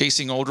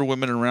chasing older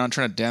women around,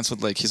 trying to dance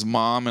with like his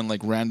mom and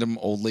like random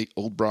old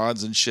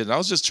broads and shit. I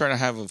was just trying to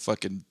have a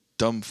fucking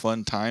dumb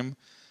fun time,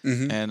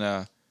 and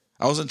I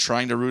wasn't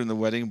trying to ruin the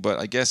wedding. But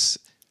I guess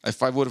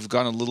if I would have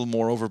gone a little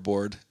more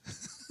overboard,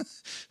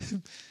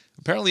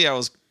 apparently I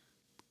was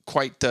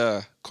quite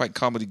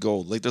comedy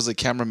gold. Like there's a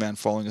cameraman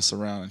following us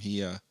around, and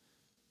he had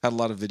a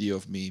lot of video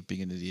of me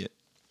being an idiot.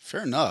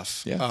 Fair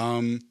enough.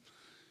 Yeah.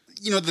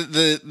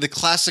 The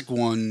classic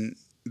one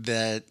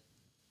that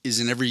is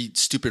in every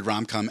stupid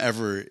rom-com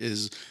ever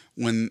is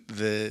when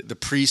the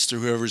priest or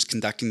whoever's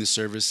conducting the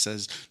service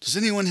says, does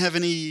anyone have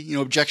any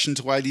objection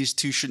to why these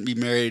two shouldn't be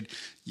married?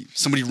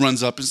 Somebody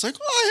runs up and is like,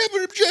 oh, I have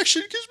an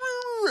objection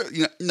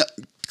because no,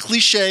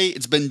 cliche,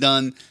 it's been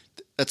done.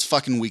 That's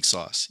fucking weak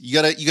sauce. You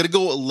gotta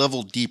go a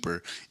level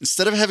deeper.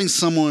 Instead of having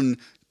someone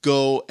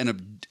go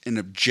and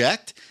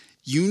object,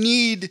 you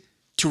need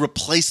to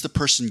replace the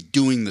person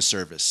doing the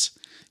service.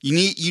 You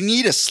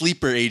need a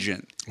sleeper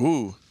agent.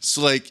 Ooh.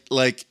 So like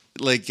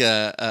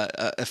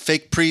a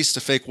fake priest,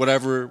 a fake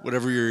whatever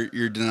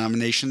your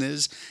denomination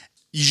is.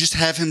 You just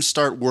have him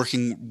start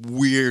working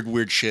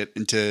weird shit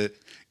into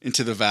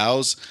the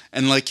vows,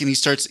 and he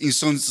starts.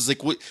 Someone's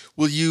like,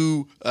 "Will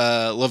you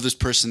love this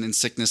person in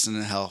sickness and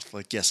in health?"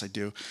 Like, yes, I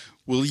do.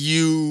 Will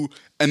you?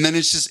 And then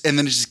it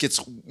just gets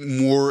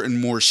more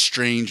and more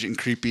strange and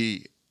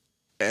creepy,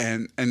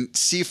 and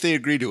see if they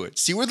agree to it.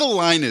 See where the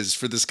line is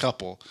for this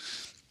couple.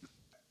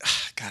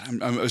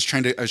 God, I was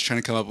trying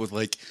to come up with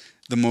like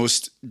the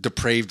most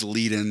depraved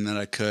lead-in that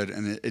I could,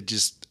 and it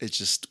just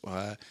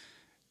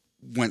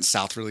went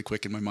south really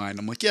quick in my mind.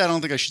 I'm like, yeah, I don't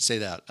think I should say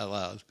that out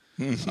loud.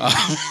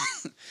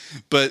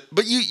 But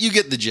you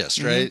get the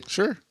gist, right?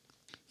 Sure.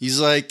 He's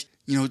like,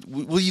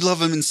 will you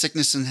love him in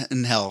sickness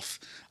and health?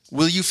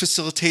 Will you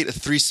facilitate a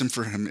threesome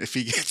for him if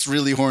he gets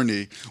really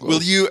horny? Whoa.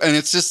 Will you? And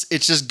it's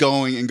just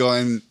going and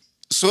going.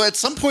 So at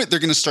some point they're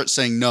going to start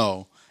saying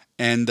no,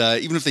 and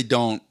even if they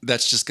don't,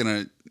 that's just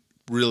going to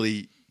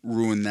really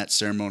ruin that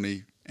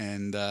ceremony.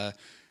 And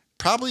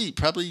probably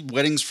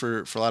weddings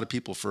for a lot of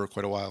people for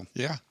quite a while.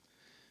 Yeah.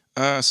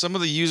 Some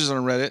of the users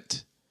on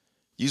Reddit,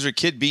 user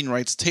Kid Bean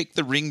writes, take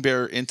the ring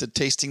bearer into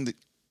tasting the...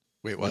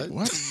 Wait, what?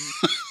 What?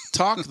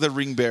 Talk the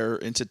ring bearer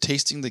into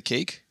tasting the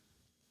cake?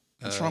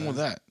 What's wrong with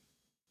that?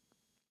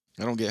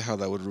 I don't get how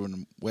that would ruin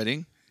a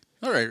wedding.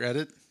 All right,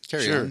 Reddit.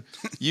 Carry on.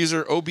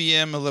 User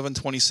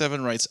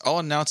OBM1127 writes, I'll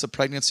announce a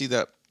pregnancy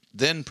that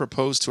then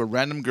propose to a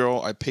random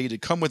girl I paid to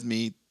come with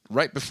me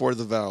right before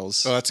the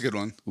vows. Oh, that's a good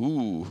one.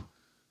 Ooh.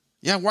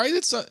 Yeah, why is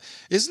it so...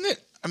 Isn't it...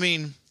 I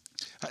mean,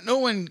 I know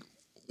when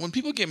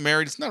people get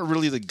married, it's not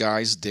really the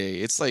guy's day.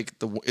 It's like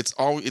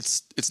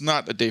it's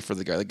not a day for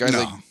the guy. The guy's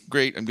like,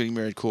 great, I'm getting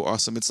married, cool,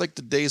 awesome. It's like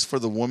the days for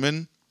the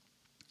woman.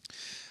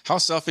 How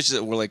selfish is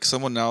it where like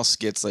someone else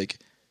gets like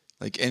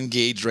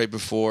engaged right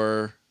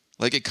before?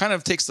 Like it kind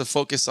of takes the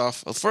focus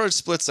off for a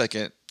split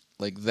second.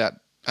 like that.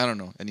 I don't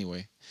know.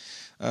 Anyway,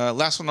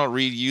 last one I'll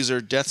read.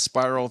 User Death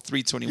Spiral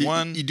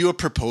 321. You do a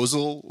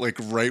proposal like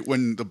right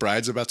when the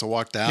bride's about to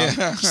walk down.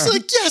 Yeah. She's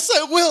like, yes,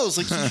 I will. It's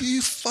like,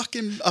 you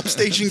fucking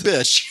upstaging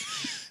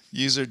bitch.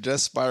 User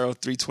Death Spiral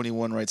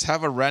 321 writes,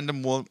 have a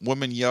random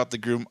woman yell at the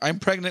groom, I'm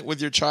pregnant with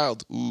your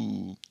child.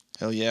 Ooh,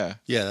 hell yeah.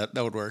 Yeah,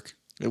 that would work.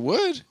 It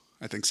would.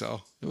 I think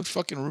so. It would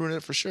fucking ruin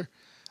it for sure.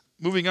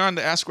 Moving on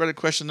to Ask Reddit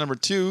question number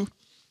 2.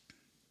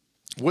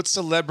 What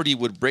celebrity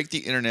would break the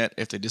internet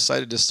if they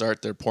decided to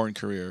start their porn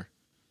career?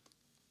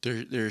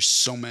 There's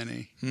so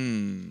many.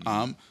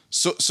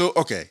 So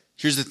okay,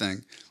 here's the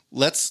thing.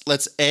 Let's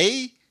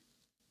A,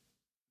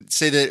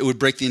 say that it would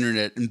break the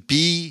internet, and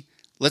B,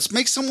 let's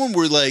make someone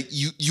where like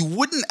you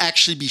wouldn't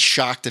actually be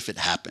shocked if it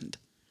happened.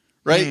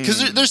 Right?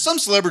 Because there's some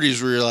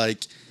celebrities where you're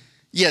like,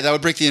 yeah, that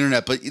would break the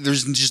internet, but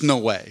there's just no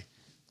way.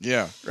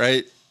 Yeah.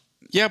 Right?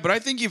 Yeah, but I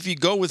think if you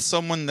go with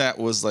someone that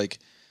was like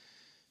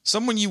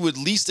someone you would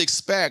least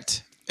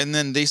expect, and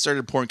then they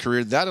started a porn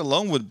career, that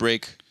alone would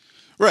break.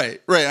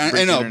 Right.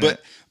 I know,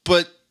 internet.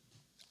 but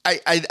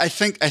I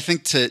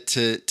think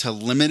to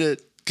limit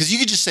it, because you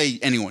could just say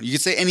anyone. You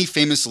could say any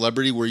famous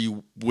celebrity where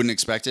you wouldn't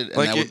expect it.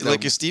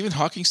 And Is Stephen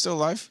Hawking still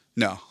alive?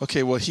 No.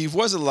 Okay, well, he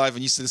was alive,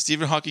 and you said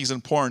Stephen Hawking's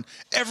in porn.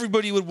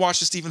 Everybody would watch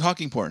the Stephen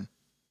Hawking porn.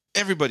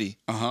 Everybody.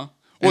 Uh-huh.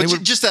 Well,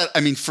 just that, I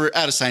mean,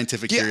 out of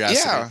scientific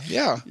curiosity.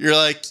 Yeah. You're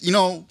like,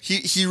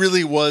 he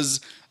really was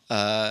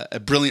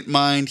a brilliant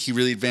mind. He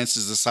really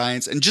advances the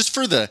science. And just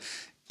for the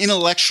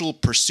intellectual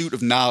pursuit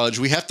of knowledge,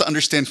 we have to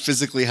understand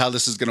physically how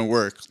this is going to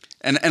work.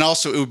 And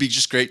also, it would be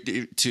just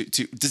great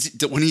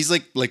to when he's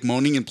like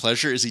moaning in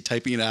pleasure, is he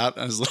typing it out?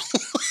 I was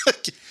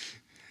like,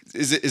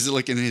 is it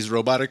like in his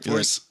robotic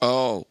voice? Like,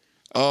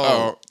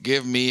 oh,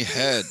 give me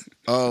head.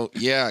 Oh,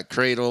 yeah,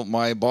 cradle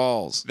my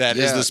balls. That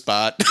is the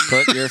spot.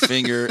 Put your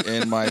finger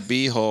in my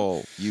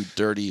beehole, you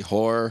dirty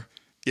whore.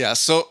 Yeah,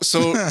 so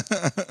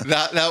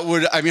that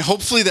would, I mean,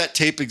 hopefully that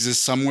tape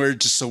exists somewhere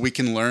just so we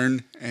can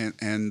learn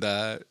and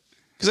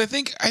because I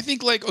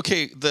think like,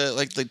 okay,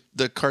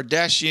 the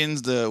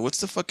Kardashians,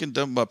 what's the fucking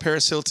dumb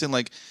Paris Hilton,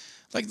 like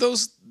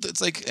those, it's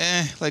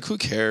like who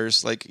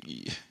cares? Like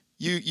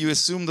you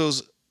assume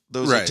those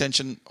right.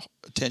 attention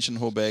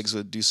hoe bags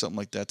would do something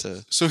like that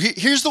to. So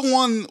here's the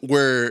one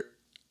where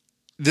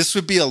this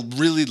would be a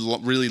really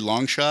really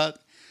long shot,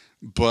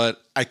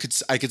 but I could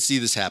see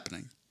this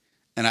happening,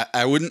 and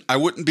I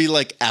wouldn't be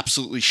like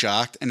absolutely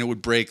shocked, and it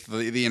would break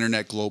the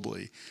internet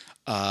globally.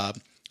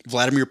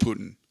 Vladimir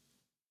Putin.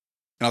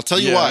 And I'll tell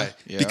you why.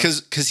 Yeah.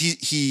 Because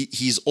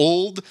he's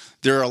old.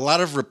 There are a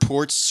lot of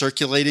reports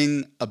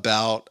circulating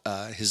about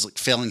his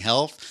failing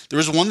health. There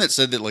was one that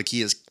said that like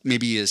he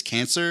has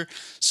cancer.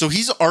 So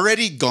he's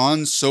already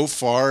gone so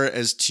far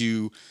as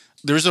to.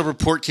 There's a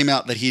report came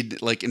out that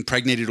he'd like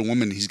impregnated a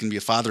woman. He's gonna be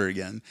a father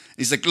again. And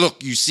he's like,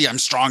 look, you see, I'm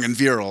strong and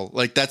virile.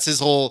 Like that's his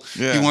whole.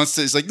 Yeah. He wants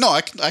to. He's like, no,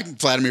 I can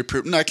Vladimir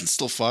Putin. I can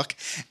still fuck.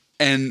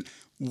 And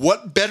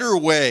what better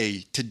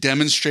way to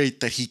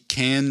demonstrate that he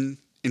can,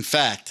 in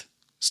fact,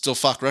 still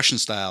fuck Russian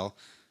style,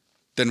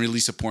 then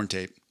release a porn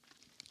tape.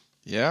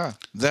 Yeah,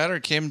 that or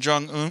Kim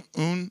Jong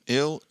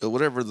Il,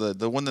 whatever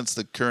the one that's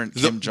the current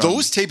Kim Jong.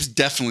 Those tapes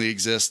definitely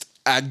exist.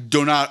 I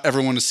do not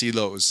ever want to see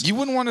those. You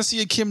wouldn't want to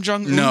see a Kim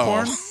Jong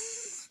porn?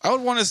 I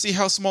would want to see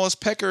how small his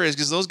pecker is,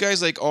 because those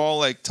guys like all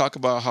like talk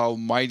about how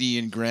mighty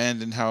and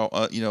grand and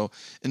how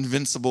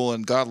invincible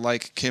and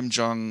godlike Kim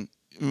Jong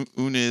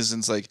is, and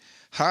it's like,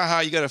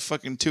 ha, you got a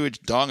fucking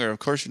 2-inch donger. Of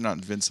course you're not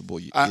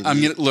invincible.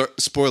 I'm gonna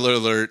spoiler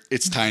alert.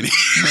 It's tiny.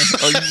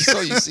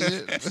 You see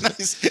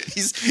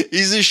it?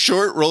 he's a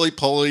short,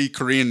 roly-poly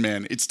Korean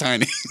man. It's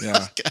tiny.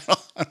 Yeah.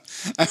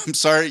 I'm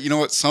sorry. You know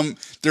what?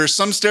 There are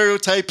some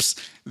stereotypes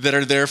that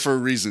are there for a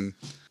reason.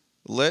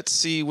 Let's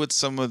see what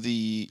some of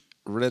the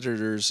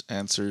Redditors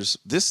answers.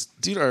 This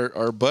dude,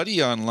 our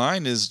buddy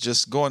online, is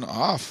just going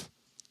off.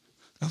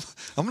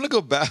 I'm gonna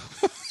go back.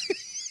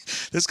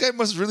 This guy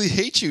must really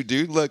hate you,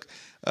 dude. Look.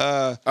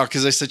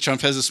 Because I said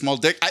Trump has a small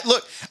dick.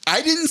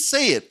 I didn't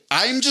say it.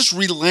 I'm just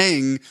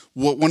relaying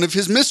what one of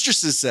his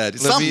mistresses said.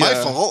 It's not my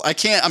fault. I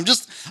can't.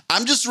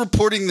 I'm just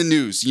reporting the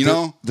news. You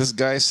know. This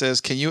guy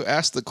says, "Can you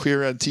ask the queer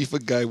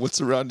Antifa guy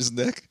what's around his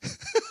neck?"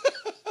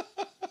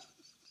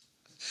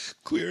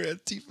 Queer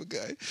Antifa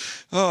guy.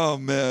 Oh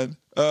man.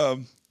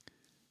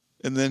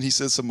 And then he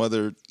says some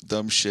other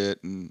dumb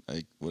shit and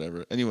like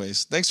whatever.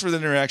 Anyways, thanks for the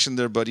interaction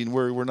there, buddy. And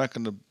we're not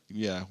gonna.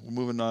 Yeah, we're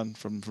moving on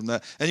from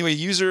that. Anyway,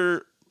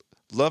 user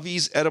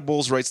Lovey's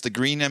Edibles writes the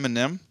green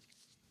M&M.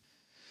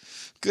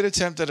 Good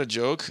attempt at a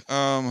joke.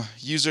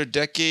 User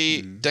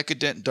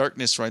Decadent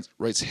Darkness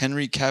writes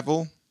Henry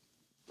Cavill.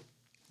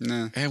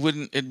 Nah.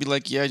 It'd be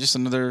like, yeah, just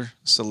another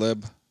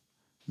celeb.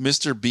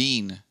 Mr.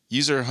 Bean.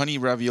 User Honey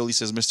Ravioli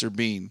says Mr.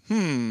 Bean.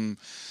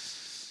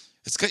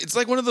 It's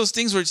like one of those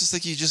things where it's just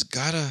like you just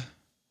gotta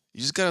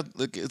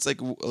like, it's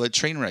like a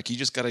train wreck. You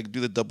just gotta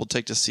do the double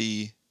take to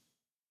see.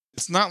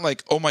 It's not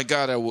like, oh my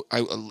god, I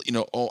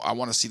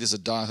want to see this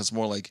Adonis. It's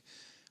more like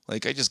I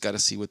just got to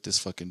see what this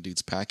fucking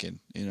dude's packing,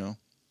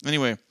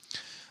 Anyway,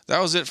 that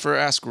was it for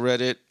Ask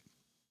Reddit.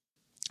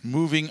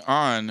 Moving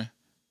on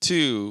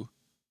to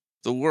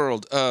the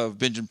world of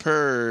Binge and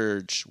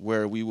Purge,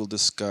 where we will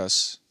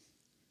discuss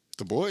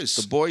The Boys.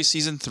 The Boys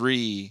Season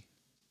 3.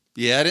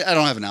 Yeah, I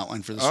don't have an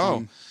outline for this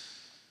one.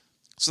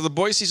 So The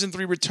Boys Season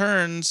 3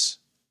 returns,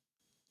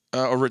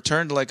 or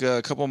returned like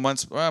a couple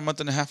months, a month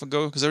and a half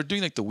ago, because they were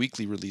doing like the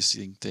weekly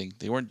releasing thing.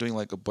 They weren't doing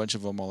like a bunch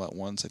of them all at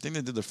once. I think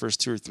they did the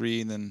first 2 or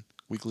 3, and then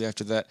weekly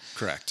after that.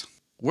 Correct.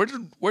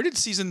 Where did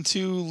Season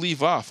 2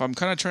 leave off? I'm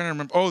kind of trying to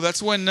remember. Oh,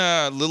 that's when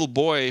little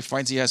boy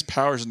finds he has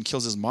powers and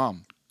kills his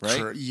mom,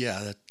 right?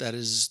 Yeah,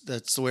 that's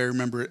the way I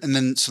remember it. And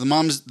then so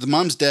the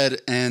mom's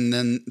dead, and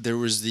then there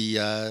was the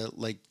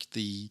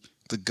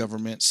The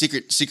government.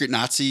 secret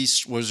Nazi.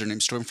 What was her name?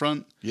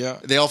 Stormfront. Yeah.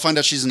 They all find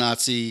out she's a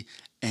Nazi,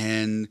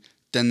 and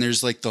then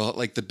there's like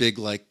the big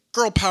like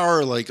girl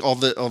power. Like all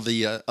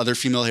the other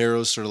female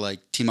heroes sort of like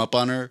team up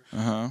on her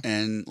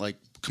and like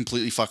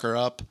completely fuck her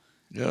up.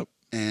 Yep.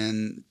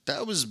 And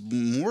that was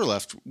more or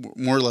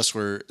less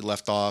where it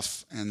left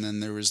off. And then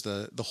there was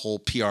the whole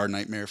PR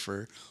nightmare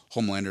for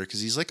Homelander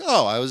because he's like,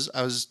 oh, I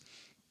was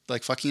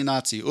like fucking a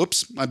Nazi.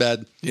 Oops, my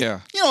bad.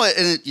 Yeah. You know,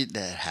 and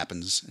that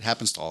happens. It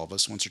happens to all of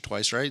us once or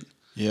twice, right?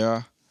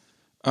 Yeah.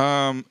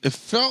 It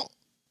felt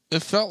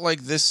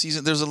like this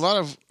season. There's a lot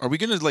of. Are we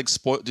gonna like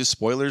do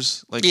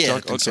spoilers? Like Yeah,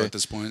 I think so at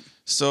this point.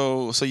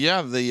 So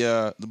yeah,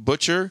 the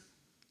Butcher,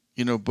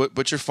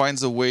 Butcher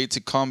finds a way to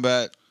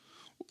combat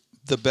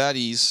the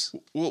baddies.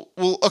 Well,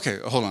 okay,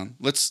 hold on.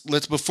 Let's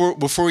before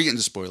we get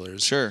into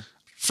spoilers. Sure.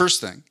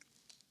 First thing,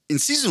 in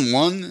season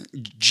 1,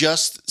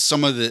 just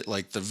some of the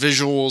like the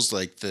visuals,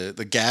 like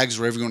the gags,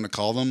 whatever you want to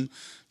call them,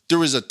 there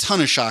was a ton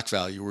of shock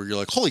value where you're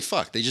like, holy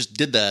fuck, they just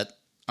did that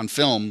on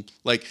film.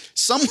 Like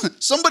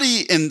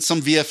somebody in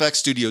some VFX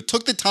studio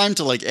took the time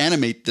to like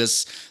animate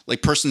this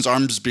like person's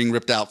arms being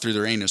ripped out through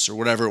their anus or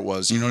whatever it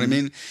was. You know what I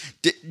mean?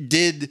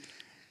 Did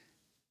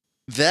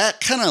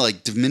that kind of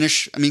like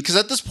diminish? I mean, because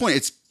at this point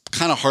it's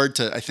kind of hard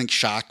to, I think,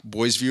 shock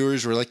boys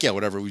viewers. We're like, yeah,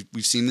 whatever.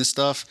 We've seen this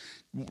stuff.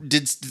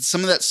 Did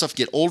some of that stuff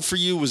get old for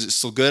you? Was it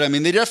still good? I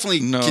mean, they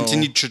definitely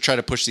continued to try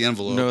to push the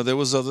envelope. No,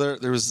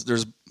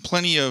 there's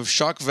plenty of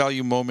shock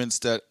value moments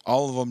that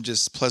all of them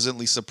just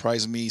pleasantly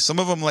surprised me. Some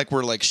of them were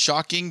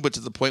shocking, but to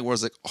the point where I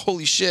was like,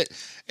 holy shit,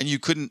 and you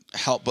couldn't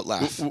help but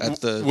laugh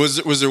at the.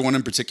 Was there one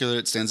in particular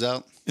that stands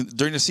out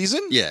during the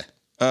season? Yeah.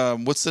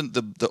 What's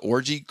the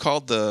orgy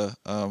called? The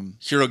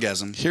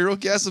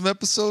Herogasm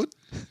episode.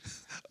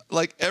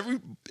 Like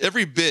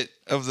every bit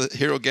of the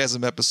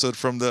Herogasm episode,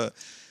 from the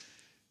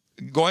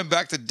going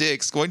back to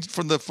dicks, going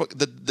from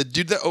the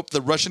dude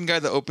the Russian guy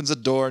that opens a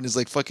door and is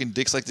like fucking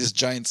dicks like this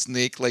giant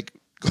snake, like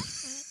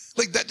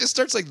like that just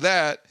starts like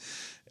that,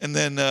 and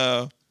then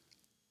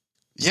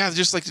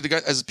just like the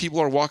guy, as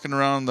people are walking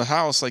around the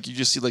house, like you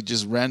just see like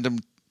just random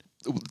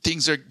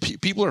things.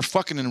 People are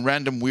fucking in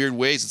random weird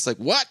ways. It's like,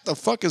 what the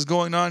fuck is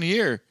going on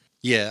here?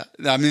 Yeah,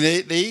 I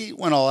mean they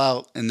went all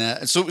out in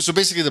that. So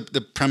basically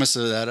the premise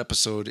of that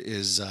episode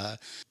is,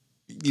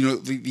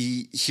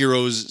 the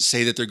heroes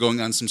say that they're going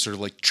on some sort of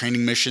like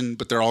training mission,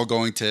 but they're all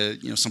going to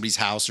somebody's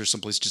house or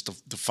someplace just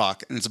to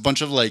fuck, and it's a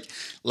bunch of like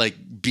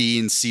B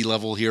and C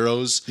level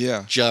heroes,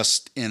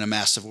 just in a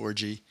massive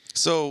orgy.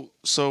 So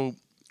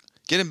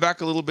getting back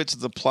a little bit to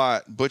the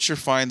plot, Butcher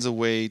finds a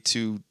way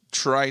to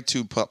try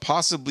to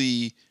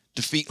possibly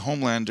defeat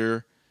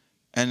Homelander,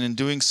 and in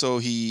doing so,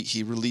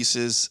 he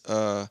releases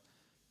a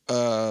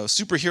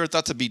superhero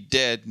thought to be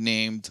dead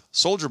named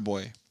Soldier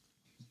Boy.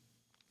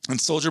 And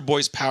Soldier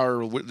Boy's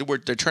power,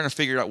 they're trying to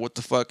figure out what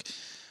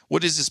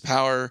is his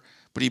power,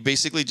 but he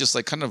basically just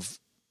like kind of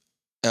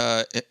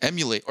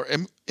emulates,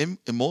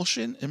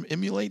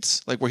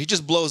 like where he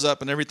just blows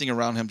up and everything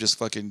around him just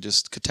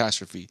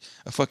catastrophe.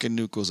 A fucking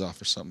nuke goes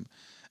off or something.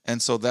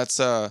 And so that's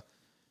how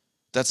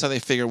they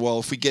figure, well,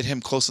 if we get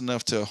him close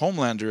enough to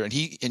Homelander,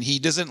 and he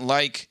doesn't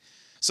like,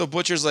 so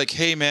Butcher's like,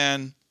 hey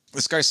man,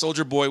 this guy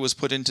Soldier Boy was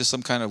put into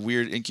some kind of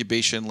weird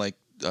incubation, like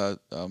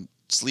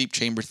sleep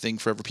chamber thing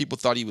forever. People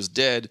thought he was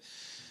dead.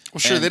 Well,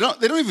 sure, they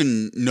don't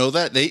even know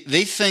that. They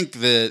think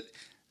that,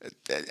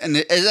 and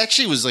it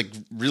actually was like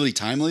really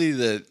timely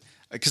that,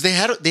 because they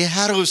had to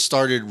have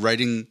started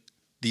writing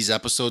these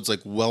episodes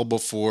like well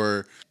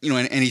before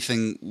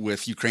anything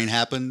with Ukraine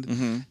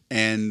happened,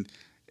 and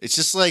it's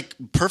just like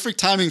perfect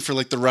timing for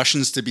like the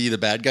Russians to be the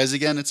bad guys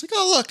again. It's like,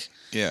 oh look,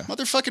 yeah,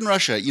 motherfucking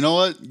Russia. You know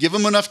what? Give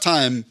them enough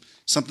time,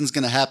 something's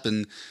gonna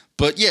happen.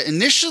 But yeah,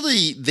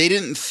 initially they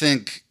didn't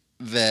think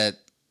that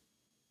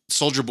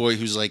Soldier Boy,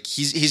 who's like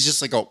he's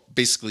just like a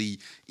basically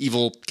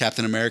evil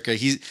Captain America.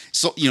 He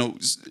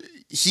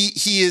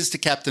is to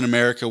Captain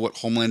America what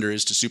Homelander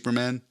is to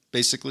Superman,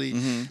 basically.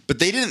 But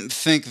they didn't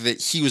think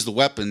that he was the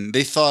weapon.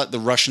 They thought the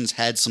Russians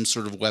had some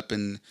sort of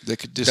weapon that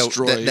could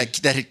destroy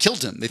that had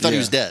killed him. They thought he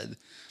was dead.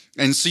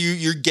 And so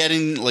you're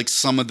getting like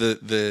some of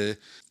the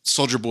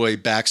Soldier Boy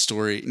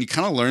backstory, and you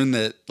kind of learn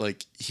that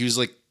like he was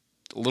like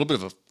a little bit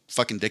of a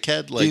fucking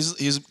dickhead. Like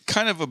he's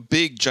kind of a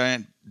big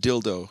giant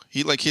dildo.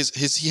 He like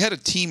he had a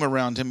team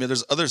around him.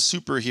 There's other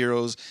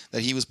superheroes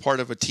that he was part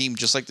of a team,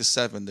 just like the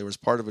Seven. There was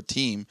part of a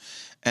team,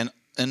 and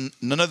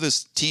none of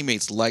his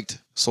teammates liked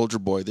Soldier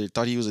Boy. They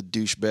thought he was a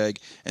douchebag,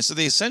 and so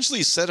they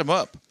essentially set him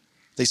up.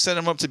 they set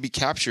him up to be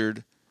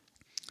captured,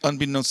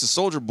 unbeknownst to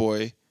Soldier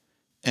Boy,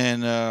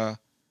 and one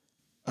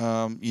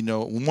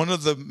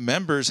of the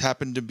members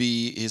happened to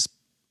be his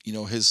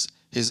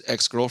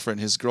ex-girlfriend,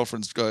 his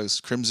girlfriend's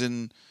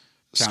Crimson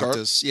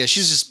Countess. Yeah,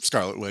 she's just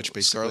Scarlet Witch,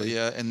 basically. Scarlet,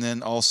 yeah, and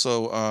then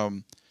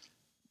also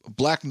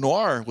Black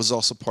Noir was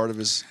also part of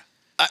his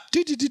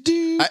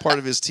part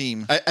of his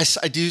team.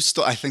 I do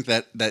still. I think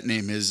that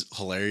name is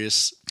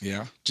hilarious.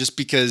 Yeah, just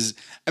because.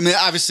 I mean,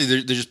 obviously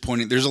they're just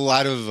pointing. There's a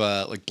lot of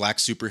like black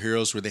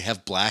superheroes where they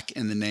have black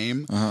in the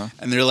name,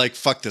 and they're like,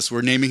 "Fuck this,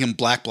 we're naming him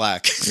Black."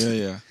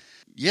 Yeah.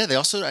 Yeah. They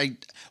also I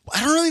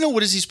don't really know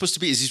what is he supposed to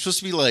be. Is he supposed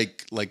to be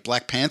like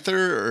Black Panther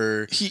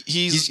or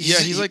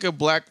he's like a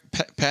Black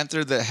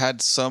Panther that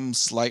had some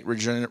slight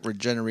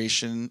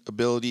regeneration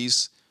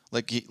abilities.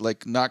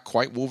 Like not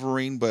quite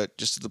Wolverine, but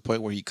just to the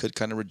point where he could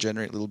kind of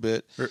regenerate a little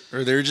bit.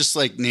 Or they're just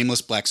like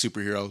nameless black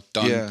superhero.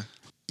 Done. Yeah.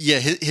 Yeah,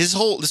 his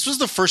whole... This was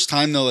the first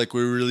time, though, like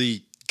we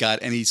really got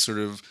any sort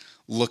of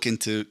look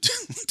into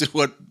to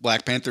what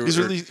Black Panther... He's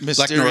really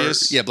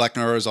mysterious. Black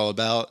Noir is all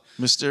about.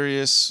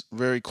 Mysterious,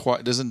 very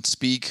quiet, doesn't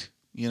speak,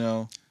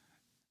 Yeah,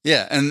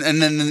 and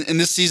then in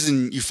this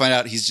season, you find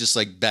out he's just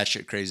like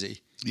batshit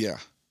crazy. Yeah.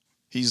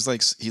 He's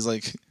like...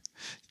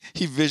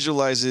 He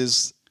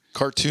visualizes...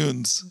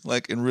 cartoons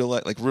like in real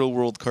life, like real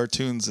world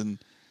cartoons, and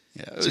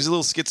so he's a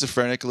little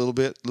schizophrenic, a little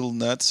bit, a little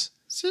nuts.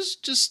 It's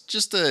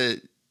just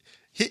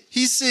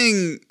he's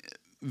seeing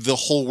the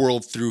whole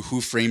world through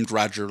Who Framed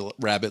Roger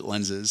Rabbit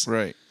lenses,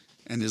 right?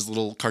 And his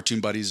little cartoon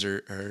buddies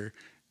are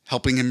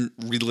helping him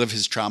relive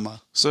his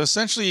trauma. So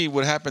essentially,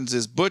 what happens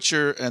is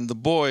Butcher and the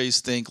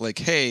boys think like,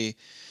 hey,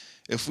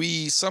 if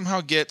we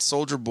somehow get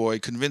Soldier Boy,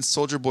 convince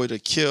Soldier Boy to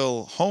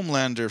kill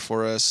Homelander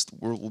for us,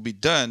 we'll be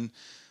done.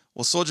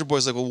 Well, Soldier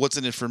Boy's like, well, what's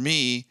in it for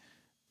me?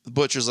 The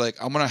Butcher's like,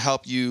 I'm going to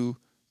help you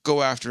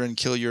go after and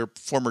kill your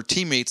former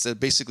teammates that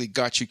basically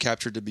got you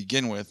captured to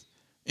begin with,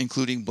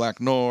 including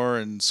Black Noir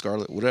and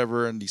Scarlet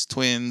whatever and these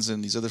twins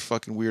and these other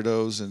fucking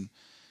weirdos. And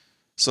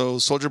so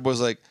Soldier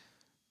Boy's like,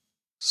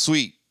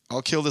 sweet,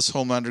 I'll kill this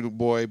Homelander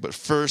boy, but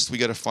first we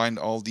got to find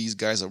all these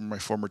guys that were my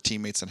former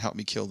teammates and help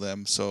me kill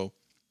them. So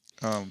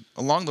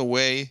along the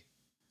way,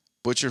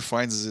 Butcher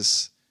finds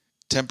this...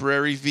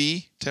 temporary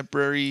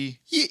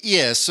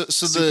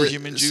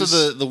superhuman juice.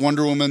 So the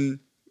Wonder Woman,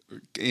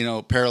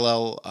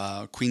 parallel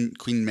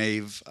Queen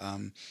Maeve,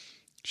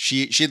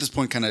 she at this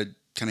point kind of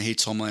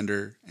hates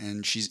Homelander,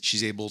 and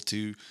she's able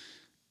to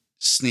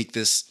sneak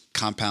this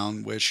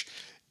compound, which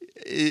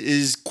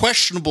is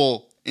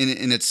questionable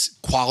in its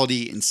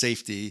quality and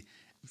safety.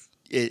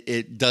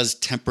 It does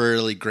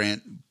temporarily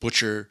grant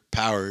Butcher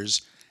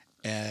powers,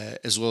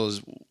 as well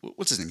as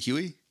what's his name,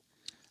 Huey.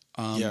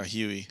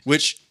 Huey.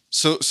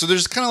 So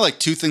there's kind of like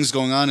two things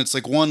going on. It's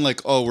like one, like,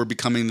 oh, we're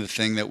becoming the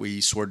thing that we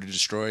swore to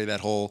destroy,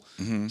 that whole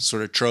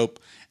sort of trope.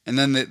 And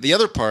then the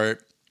other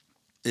part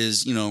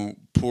is,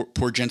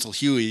 poor gentle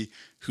Huey,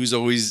 who's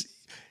always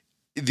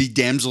the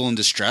damsel in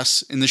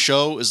distress in the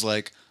show, is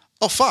like,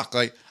 oh, fuck,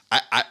 like,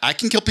 I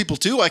can kill people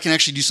too. I can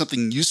actually do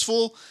something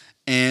useful.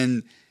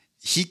 And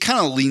he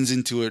kind of leans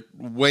into it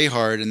way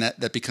hard, and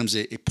that becomes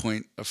a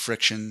point of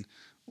friction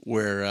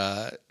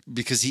where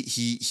because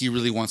he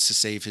really wants to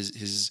save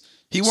his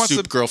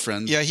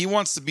girlfriend. Yeah, he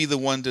wants to be the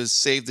one to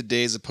save the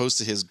day as opposed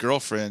to his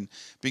girlfriend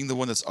being the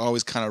one that's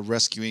always kind of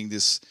rescuing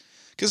this.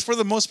 Because for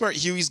the most part,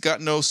 Huey's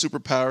got no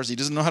superpowers. He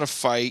doesn't know how to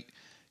fight.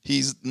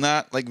 He's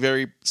not like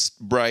very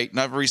bright,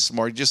 not very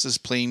smart. He's just this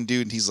plain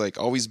dude. And he's like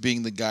always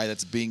being the guy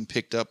that's being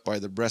picked up by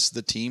the rest of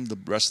the team, the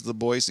rest of the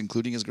boys,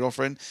 including his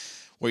girlfriend.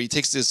 Where he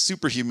takes this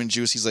superhuman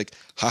juice. He's like,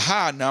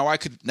 haha, now I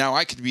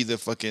could be the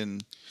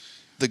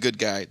good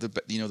guy,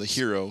 the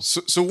hero.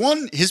 So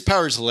one, his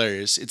power is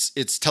hilarious.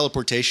 It's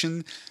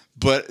teleportation,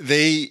 but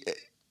they,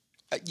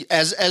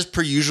 as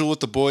per usual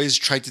with the boys,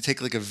 tried to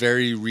take like a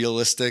very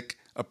realistic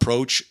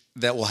approach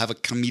that will have a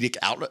comedic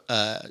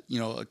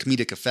a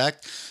comedic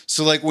effect.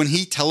 So like when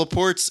he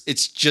teleports,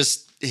 it's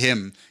just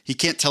him. He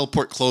can't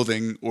teleport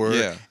clothing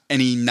or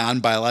any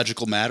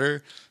non-biological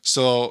matter.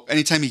 So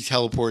anytime he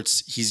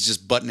teleports, he's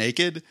just butt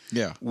naked.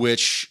 Yeah,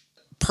 which.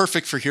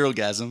 Perfect for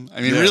Herogasm. I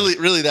mean,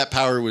 really, that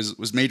power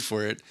was made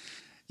for it.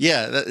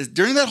 Yeah,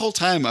 during that whole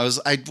time, I was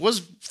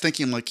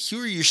thinking like,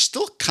 Huey, you're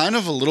still kind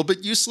of a little bit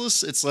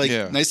useless. It's like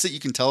nice that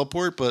you can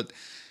teleport, but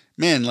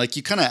man, like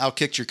you kind of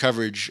outkicked your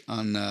coverage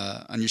on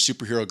your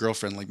superhero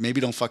girlfriend. Like maybe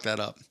don't fuck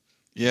that up.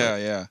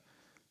 Yeah.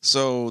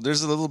 So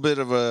there's a little bit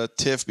of a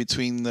tiff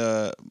between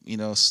the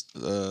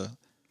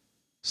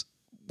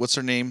what's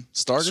her name?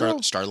 Stargirl?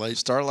 Stargirl.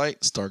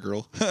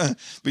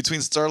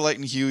 Between Starlight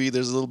and Huey,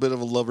 there's a little bit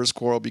of a lover's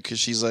quarrel because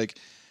she's like,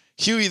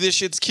 Huey, this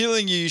shit's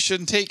killing you. You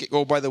shouldn't take it.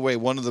 Oh, by the way,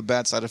 one of the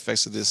bad side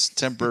effects of this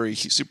temporary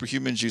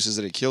superhuman juice is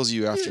that it kills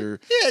you after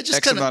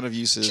X amount of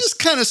uses. Just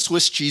kind of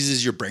Swiss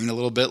cheeses your brain a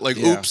little bit. Like,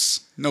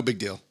 oops, no big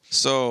deal.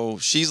 So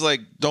she's like,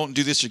 don't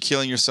do this. You're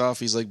killing yourself.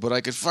 He's like, but I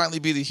could finally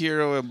be the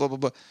hero and blah, blah,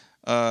 blah.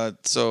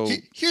 So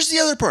Here's the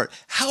other part.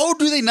 How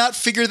do they not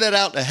figure that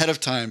out ahead of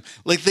time?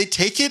 Like, they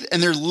take it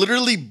and they're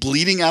literally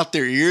bleeding out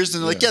their ears,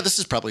 and they're like, yeah, this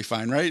is probably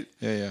fine, right?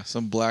 yeah,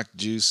 some black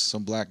juice,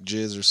 some black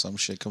jizz or some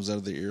shit comes out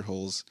of their ear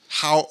holes.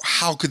 How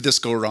could this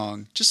go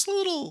wrong? Just a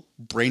little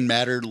brain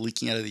matter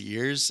leaking out of the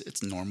ears.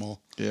 It's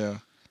normal. Yeah.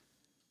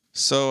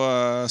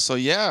 So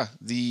yeah,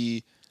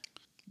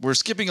 we're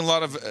skipping a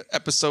lot of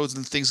episodes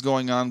and things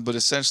going on, but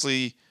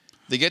essentially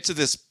they get to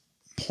this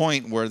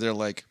point where they're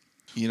like,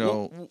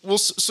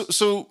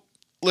 So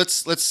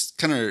let's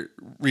kind of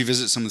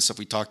revisit some of the stuff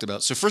we talked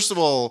about. So first of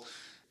all,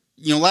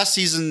 last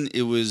season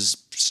it was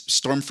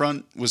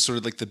Stormfront was sort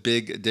of like the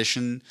big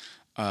addition,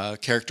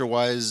 character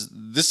wise.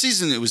 This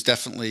season it was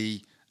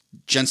definitely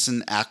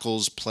Jensen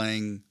Ackles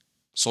playing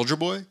Soldier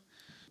Boy.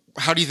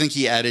 How do you think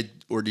he added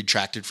or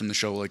detracted from the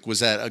show? Like, was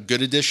that a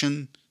good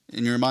addition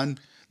in your mind?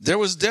 There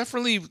was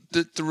definitely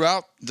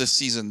throughout the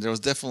season, there was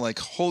definitely like,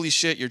 holy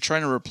shit, you're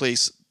trying to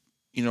replace,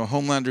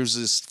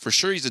 Homelander's for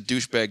sure he's a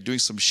douchebag doing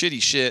some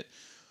shitty shit,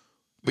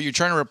 but you're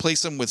trying to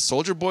replace him with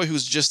Soldier Boy,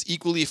 who's just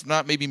equally, if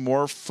not maybe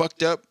more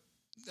fucked up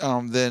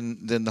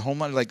than the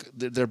Homelander. Like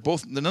they're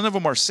both, none of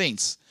them are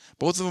saints.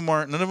 Both of them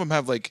are. None of them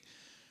have like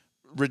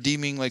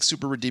redeeming, like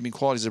super redeeming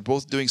qualities. They're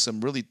both doing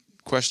some really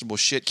questionable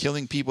shit,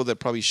 killing people that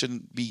probably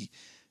shouldn't be,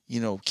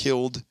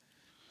 killed.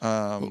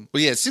 Well,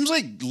 yeah, it seems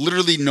like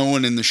literally no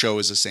one in the show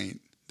is a saint.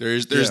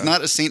 There's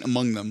not a saint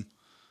among them.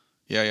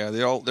 Yeah,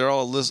 they're all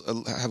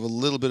have a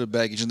little bit of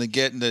baggage, and they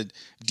get into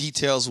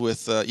details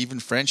with even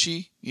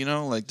Frenchie.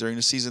 Like during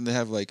the season, they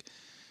have like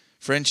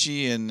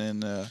Frenchie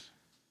and.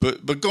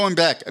 But going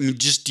back, I mean,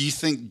 just do you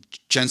think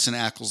Jensen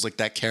Ackles, like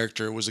that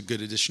character, was a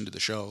good addition to the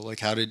show? Like,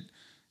 how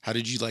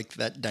did you like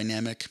that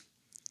dynamic?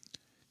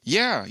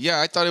 Yeah,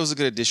 I thought it was a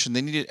good addition.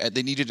 They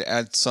needed to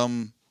add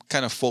some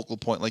kind of focal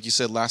point, like you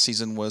said. Last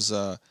season was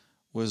a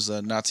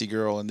Nazi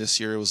girl, and this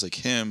year it was like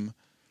him,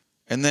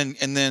 and then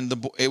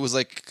it was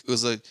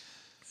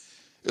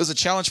a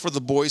challenge for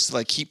the boys to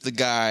like keep the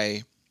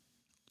guy,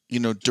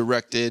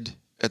 directed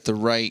at the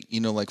right,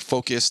 like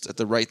focused at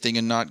the right thing,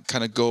 and not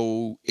kind of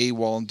go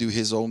AWOL and do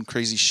his own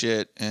crazy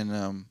shit.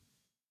 And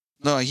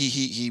no,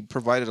 he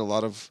provided a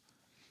lot of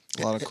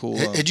cool.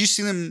 Had you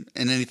seen him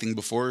in anything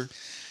before?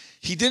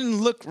 He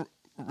didn't look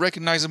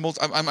recognizable.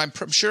 I'm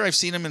sure I've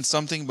seen him in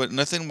something, but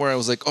nothing where I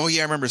was like, oh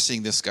yeah, I remember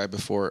seeing this guy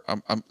before.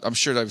 I'm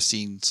sure I've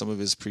seen some of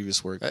his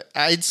previous work.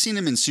 I'd seen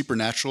him in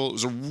Supernatural. It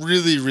was a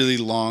really, really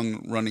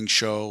long running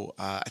show.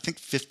 I think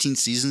 15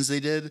 seasons they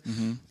did.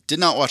 Mm-hmm. Did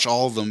not watch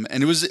all of them,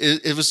 and it was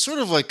sort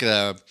of like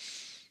a,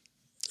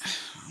 I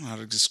don't know how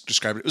to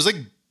describe it. It was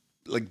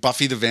like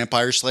Buffy the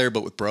Vampire Slayer,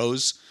 but with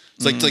bros.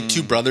 It's like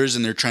two brothers,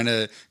 and they're trying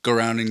to go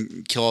around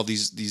and kill all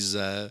these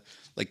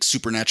like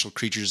supernatural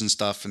creatures and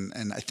stuff,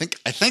 and I think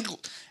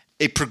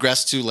it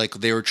progressed to like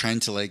they were trying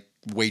to like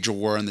wage a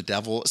war on the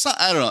devil. It's not,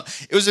 I don't know.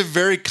 It was a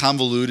very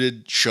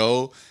convoluted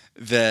show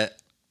that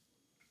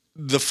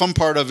the fun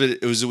part of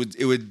it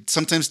would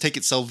sometimes take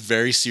itself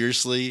very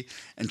seriously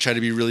and try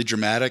to be really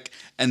dramatic,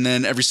 and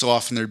then every so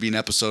often there'd be an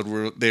episode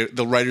where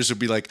the writers would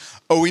be like,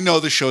 oh, we know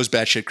the show's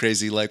batshit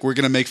crazy, like we're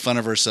gonna make fun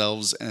of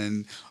ourselves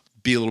and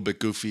be a little bit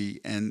goofy.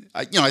 And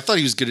I thought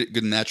he was good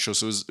in that show,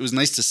 so it was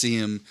nice to see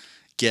him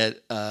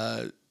get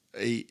a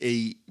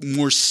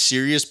more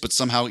serious but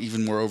somehow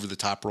even more over the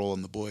top role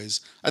in The Boys.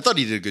 I thought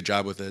he did a good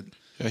job with it.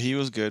 Yeah, he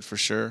was good for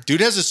sure.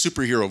 Dude has a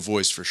superhero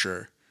voice for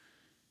sure.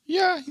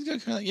 Yeah, he's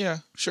got kind of, yeah,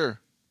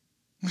 sure.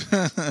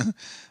 The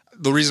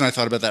reason I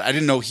thought about that, I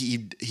didn't know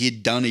he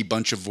had done a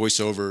bunch of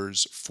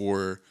voiceovers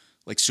for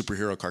like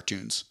superhero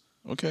cartoons.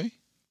 Okay,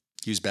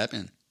 he was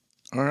Batman.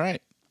 All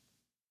right.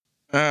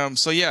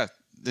 So yeah,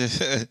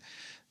 the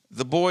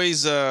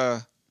Boys.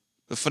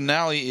 The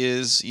finale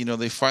is,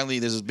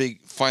 there's a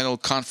big final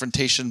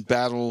confrontation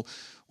battle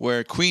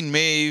where Queen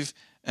Maeve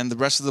and the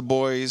rest of the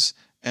boys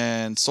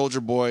and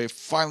Soldier Boy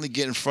finally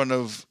get in front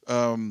of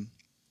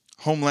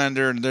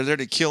Homelander, and they're there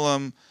to kill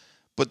him.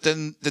 But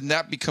then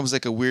that becomes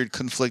like a weird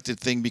conflicted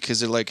thing, because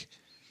they're like,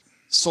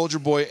 Soldier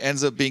Boy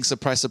ends up being,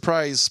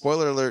 surprise,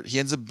 spoiler alert, he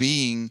ends up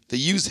being, they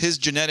used his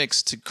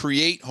genetics to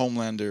create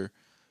Homelander.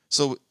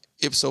 So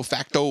ipso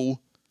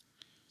facto,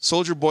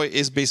 Soldier Boy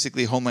is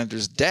basically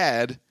Homelander's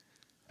dad.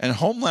 And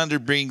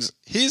Homelander brings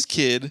his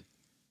kid,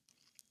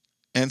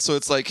 and so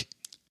it's like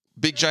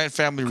big giant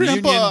family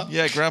reunion.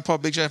 Yeah, Grandpa,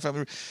 big giant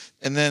family.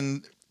 And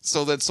then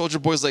so that Soldier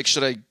Boy's like,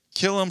 should I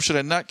kill him? Should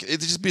I not?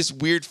 It'd just be this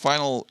weird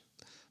final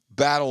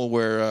battle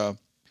where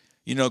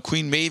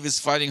Queen Maeve is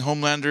fighting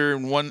Homelander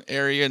in one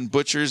area, and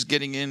Butcher's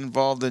getting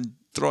involved and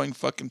throwing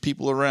fucking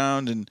people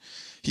around, and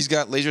he's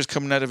got lasers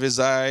coming out of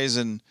his eyes,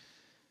 and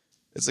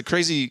it's a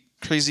crazy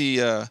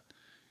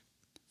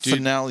Dude,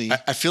 finale.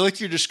 I feel like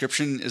your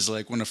description is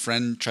like when a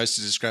friend tries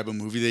to describe a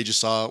movie they just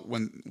saw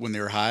when they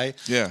were high.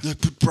 Yeah. They're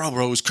like,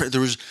 bro, it was crazy.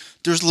 There was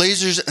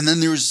lasers, and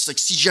then there was like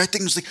CGI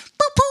thing. It was like,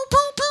 boo, boo, boo,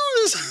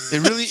 boo.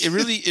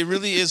 It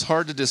really is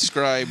hard to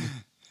describe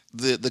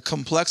the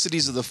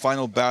complexities of the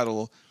final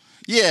battle.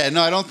 Yeah,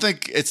 no, I don't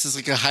think it's just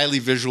like a highly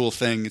visual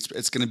thing.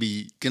 It's gonna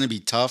be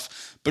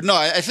tough. But no,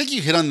 I think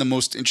you hit on the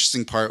most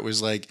interesting part. Was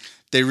like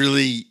they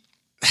really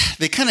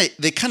they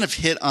kind of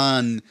hit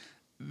on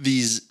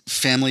these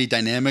family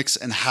dynamics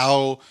and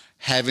how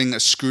having a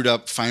screwed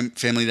up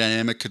family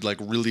dynamic could like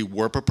really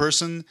warp a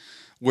person.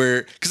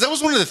 Where, because that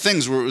was one of the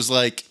things where it was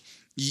like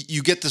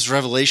you get this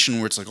revelation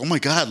where it's like, oh my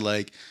god,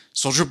 like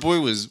Soldier Boy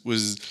was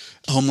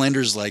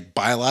Homelander's like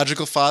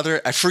biological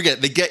father. I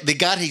forget, they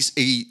got a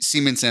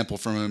semen sample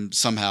from him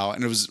somehow,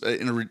 and it was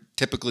in a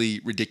typically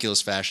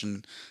ridiculous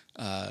fashion,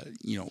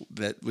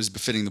 that was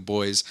befitting the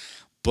boys.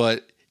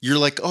 But you're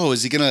like, oh, are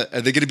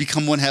they gonna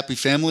become one happy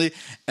family?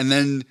 And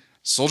then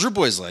Soldier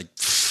Boy's like,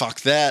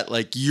 fuck that,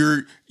 like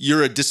you're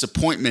a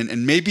disappointment,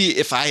 and maybe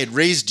if I had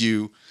raised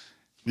you,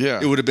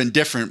 it would have been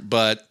different,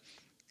 but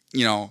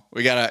we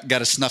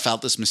gotta snuff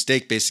out this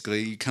mistake.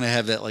 Basically, you kind of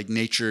have that like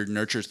nature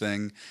nurture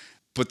thing.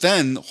 But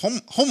then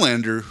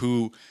Homelander,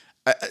 who,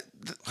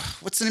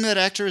 what's the name of that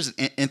actor? Is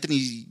it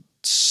Anthony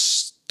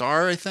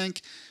Starr? I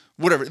think.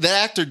 Whatever.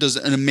 That actor does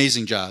an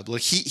amazing job.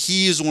 Like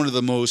he is one of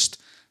the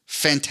most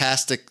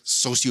fantastic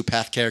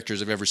sociopath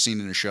characters I've ever seen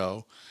in a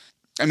show.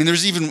 I mean,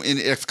 there's even in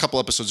a couple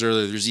episodes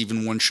earlier, there's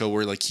even one show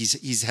where like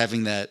he's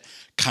having that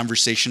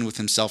conversation with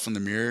himself in the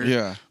mirror.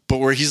 Yeah. But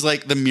where he's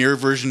like, the mirror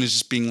version is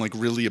just being like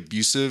really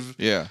abusive.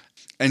 Yeah.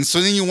 And so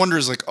then you wonder,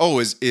 is like, oh,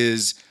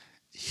 is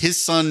his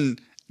son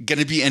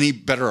gonna be any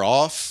better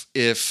off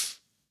if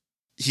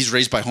he's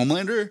raised by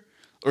Homelander,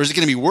 or is it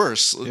gonna be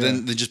worse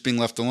than just being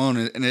left alone?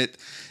 And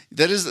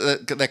that is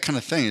that kind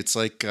of thing. It's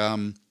like,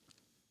 I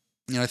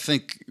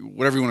think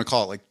whatever you want to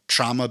call it, like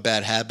trauma,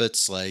 bad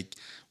habits, like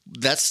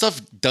that stuff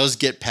does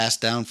get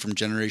passed down from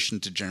generation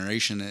to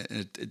generation.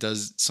 It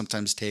does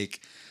sometimes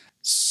take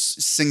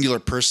singular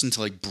person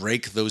to like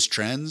break those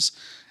trends.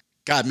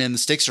 God, man, the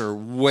stakes are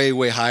way,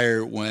 way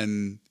higher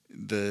when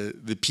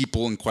the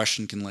people in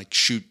question can like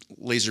shoot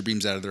laser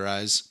beams out of their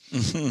eyes.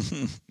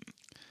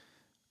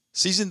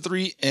 Season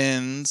 3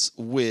 ends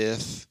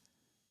with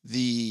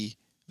the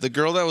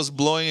girl that was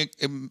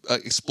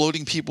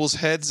exploding people's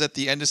heads at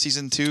the end of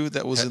season 2.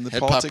 That was in the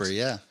head politics. popper,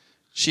 yeah.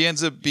 She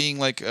ends up being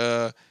like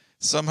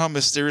somehow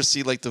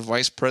mysteriously like the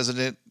vice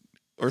president,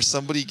 or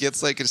somebody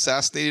gets like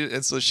assassinated,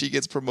 and so she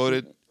gets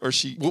promoted, or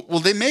she. Well,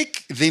 they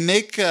make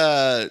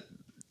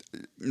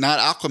not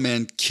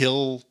Aquaman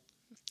kill.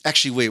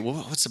 Actually, wait.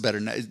 What's the better?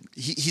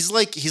 He's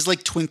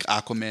like twink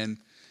Aquaman.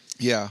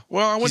 Yeah.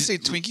 Well, I wouldn't say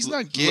twink. He's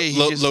not gay.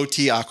 Low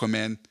T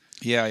Aquaman.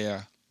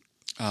 Yeah.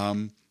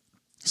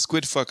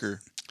 Squid fucker.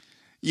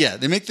 Yeah,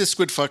 they make this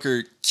squid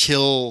fucker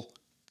kill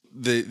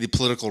the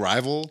political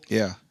rival.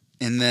 Yeah.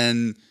 And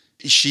then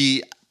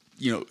she,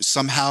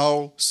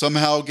 somehow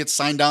gets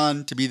signed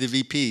on to be the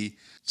VP.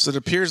 So it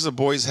appears the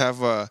boys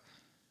have a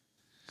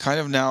kind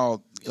of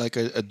now like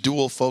a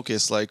dual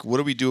focus. Like, what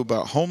do we do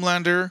about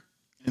Homelander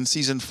in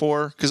season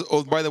 4? Because,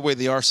 by the way,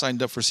 they are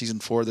signed up for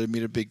season 4. They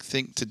made a big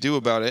thing to do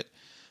about it.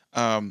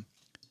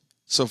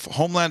 So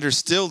Homelander's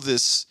still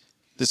this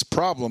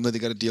problem that they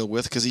got to deal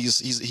with, because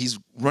he's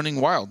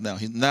running wild now.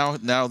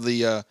 Now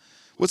the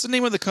what's the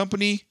name of the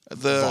company?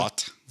 The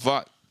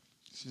Vought.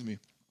 Excuse me.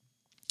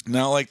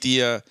 Now, like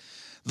the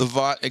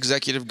Vought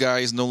executive guy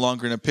is no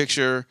longer in a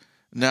picture.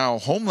 Now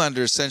Homelander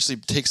essentially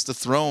takes the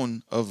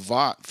throne of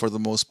Vought for the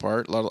most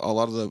part. A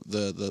lot of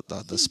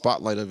the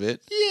spotlight of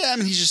it. Yeah, I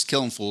mean, he's just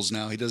killing fools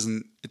now. He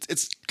doesn't.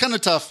 It's kind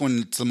of tough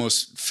when it's the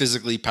most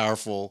physically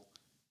powerful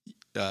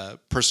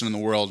person in the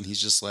world, and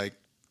he's just like,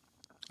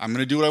 I'm going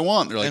to do what I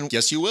want. They're like,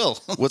 yes, you will.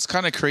 What's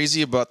kind of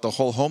crazy about the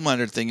whole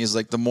Homelander thing is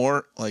like the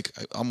more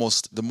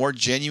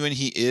genuine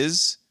he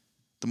is,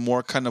 the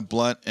more kind of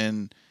blunt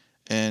and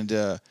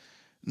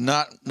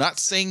not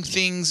saying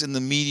things in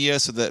the media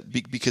so that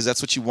because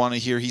that's what you want to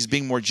hear. He's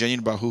being more genuine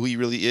about who he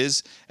really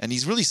is, and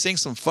he's really saying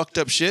some fucked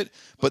up shit.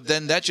 But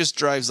then that just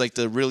drives like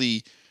the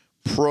really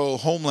pro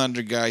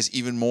Homelander guys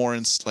even more,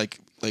 and like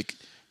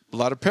a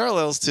lot of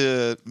parallels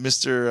to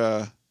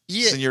Mr.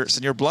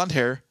 Senor Blonde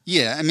Hair.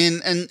 Yeah, I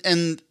mean,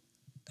 and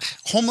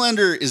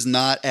Homelander is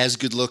not as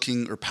good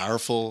looking or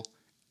powerful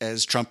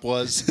as Trump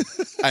was.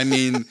 I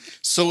mean,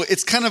 so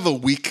it's kind of a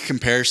weak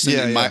comparison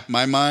in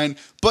my mind.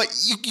 But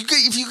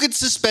if you could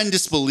suspend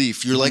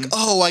disbelief, you're like,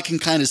 oh, I can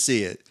kind of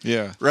see it.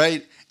 Yeah.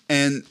 Right?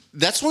 And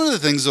that's one of the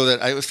things, though,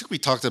 that I think we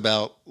talked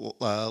about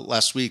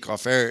last week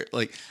off air.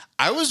 Like,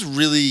 I was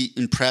really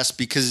impressed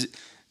because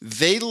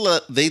they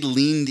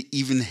leaned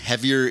even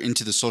heavier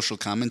into the social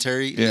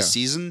commentary in this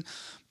season.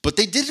 But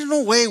they did it in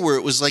a way where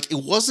it was like,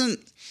 it wasn't,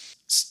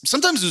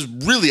 sometimes it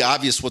was really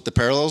obvious what the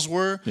parallels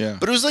were. Yeah.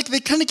 But it was like they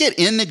kind of get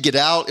in, they'd get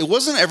out. It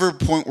wasn't ever a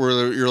point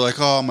where you're like,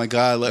 oh my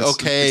God, like,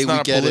 it's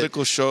not a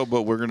political show,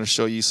 but we're going to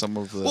show you some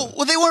of the.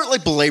 Well, they weren't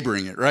like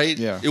belaboring it, right?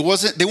 Yeah. It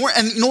wasn't, they weren't,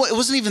 and you know what? It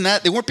wasn't even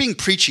that. They weren't being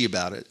preachy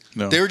about it.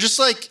 No. They were just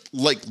like,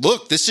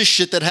 look, this is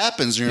shit that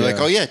happens. And you're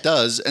like, oh yeah, it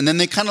does. And then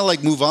they kind of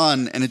like move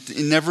on. And it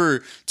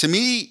never, to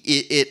me,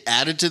 it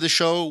added to the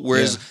show.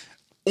 Whereas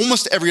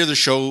almost every other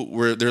show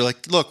where they're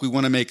like, look, we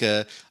want to make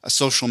a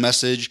social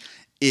message.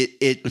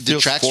 It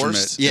detracts from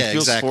it. Yeah, it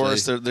feels exactly.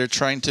 Forced. They're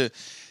trying to.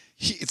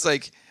 It's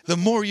like the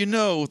more you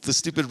know, the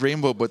stupid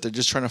rainbow, but they're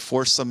just trying to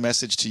force some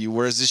message to you.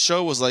 Whereas this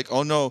show was like,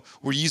 oh no,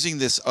 we're using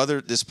this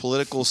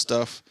political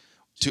stuff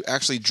to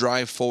actually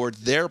drive forward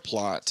their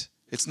plot.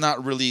 It's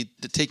not really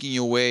taking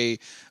you away.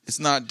 It's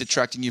not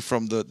detracting you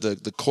from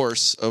the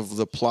course of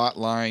the plot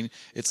line.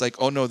 It's like,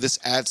 oh no, this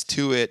adds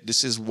to it.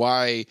 This is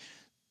why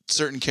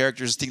certain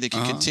characters think they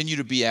can continue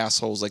to be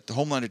assholes. Like the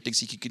Homelander thinks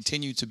he can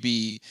continue to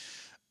be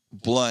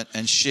blunt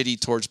and shitty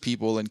towards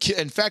people. And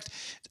in fact,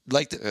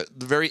 like the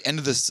very end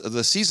of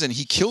the season,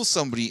 he kills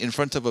somebody in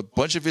front of a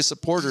bunch of his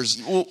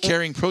supporters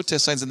carrying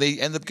protest signs, and they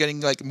end up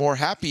getting like more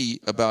happy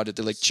about it.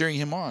 They're like cheering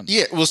him on.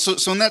 Yeah, well,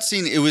 so in that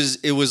scene, it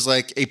was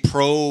like a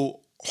pro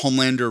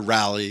Homelander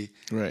rally,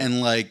 right?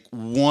 And like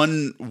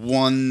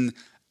one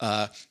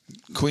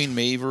Queen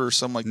Maeve or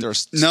something like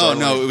that.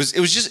 No, it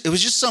was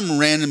just some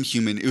random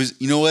human. It was,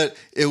 you know what?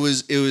 It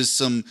was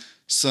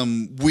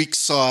some weak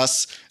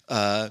sauce.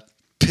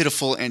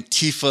 Pitiful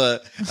Antifa.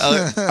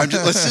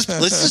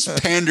 Let's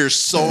just pander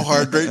so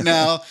hard right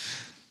now.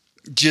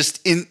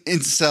 Just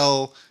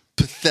incel,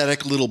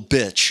 pathetic little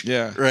bitch.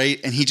 Yeah. Right.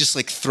 And he just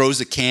like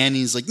throws a can. And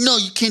he's like, "No,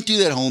 you can't do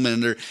that,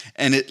 Homelander."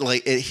 And it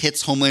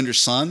hits Homelander's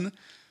son,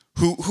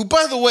 who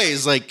by the way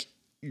is like,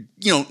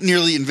 you know,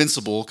 nearly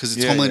invincible because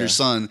it's Homelander's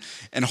son.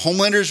 And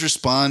Homelander's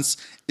response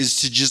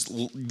is to just,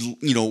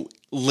 you know,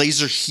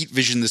 laser heat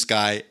vision this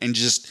guy and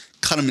just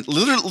cut him,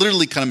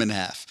 literally cut him in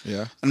half.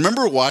 Yeah. I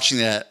remember watching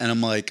that and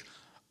I'm like,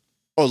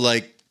 oh,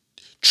 like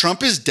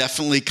Trump is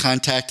definitely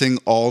contacting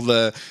all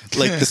the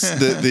like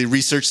the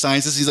research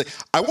scientists. He's like,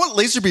 I want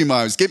laser beam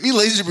eyes. Get me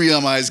laser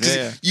beam eyes,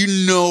 because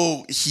you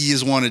know he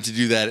has wanted to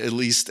do that at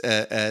least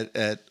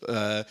at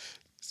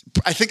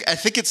I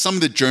think it's some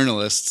of the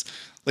journalists.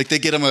 Like they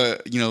get him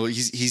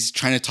he's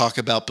trying to talk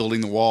about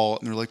building the wall,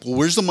 and they're like, well,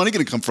 where's the money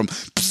going to come from?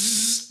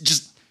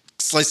 Just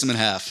slice him in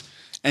half.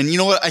 And you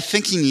know what? I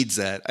think he needs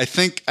that. I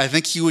think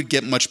he would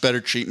get much better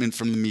treatment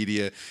from the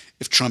media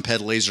if Trump had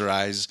laser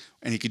eyes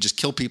and he could just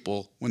kill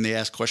people when they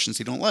ask questions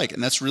he don't like.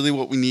 And that's really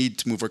what we need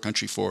to move our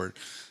country forward.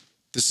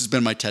 This has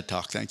been my TED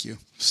Talk. Thank you.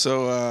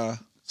 So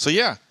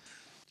yeah,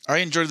 I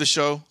enjoyed the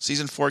show.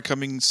 Season 4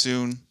 coming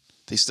soon.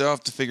 They still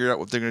have to figure out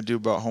what they're going to do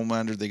about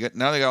Homelander.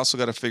 They also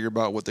got to figure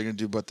out what they're going to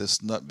do about this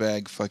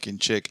nutbag fucking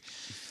chick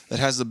that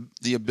has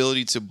the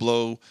ability to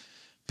blow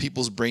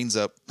people's brains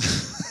up,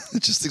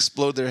 just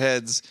explode their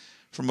heads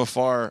from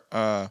afar.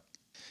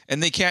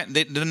 And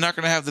they're not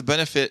going to have the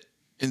benefit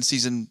in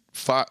season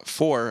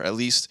 4, at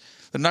least.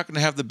 They're not going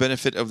to have the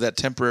benefit of that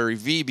temporary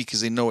V because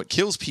they know it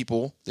kills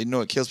people. They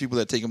know it kills people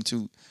that take them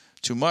too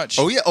much.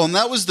 Oh yeah. Oh, and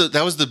that was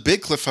the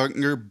big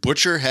cliffhanger.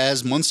 Butcher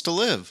has months to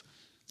live.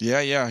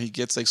 Yeah. He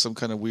gets like some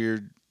kind of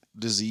weird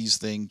disease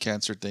thing,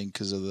 cancer thing,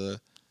 because of the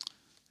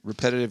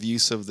repetitive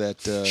use of that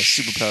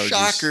superpower.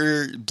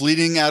 Shocker. Juice.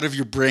 Bleeding out of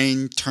your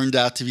brain turned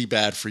out to be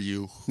bad for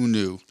you. Who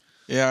knew?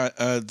 Yeah.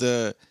 On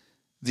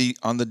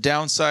the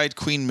downside,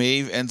 Queen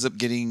Maeve ends up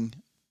getting.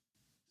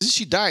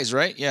 She dies,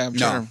 right? Yeah.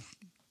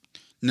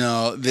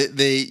 No.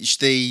 They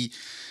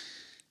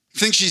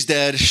think she's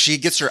dead. She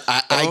gets her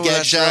eye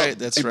gouged out,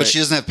 but she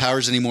doesn't have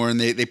powers anymore, and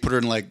they put her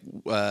in like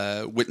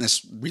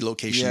witness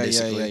relocation.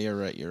 Basically.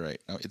 Yeah. You're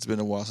right. It's been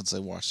a while since I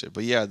watched it,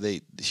 but yeah,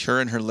 her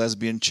and her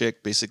lesbian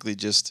chick basically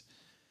just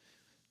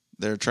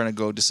they're trying to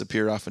go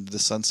disappear off into the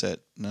sunset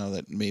now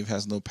that Maeve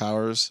has no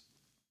powers.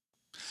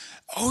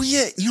 Oh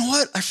yeah, you know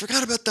what? I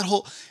forgot about that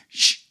whole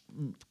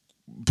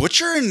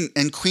Butcher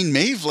and Queen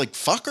Maeve like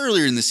fuck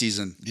earlier in the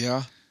season.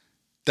 Yeah.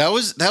 That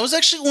was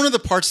actually one of the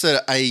parts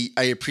that I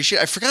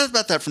appreciate. I forgot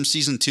about that from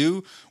season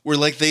 2, where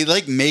like they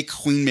like make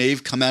Queen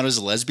Maeve come out as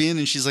a lesbian,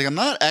 and she's like, I'm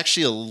not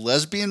actually a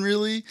lesbian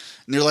really.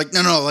 And they're like,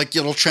 no, like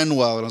it'll trend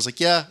well. And I was like,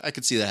 yeah, I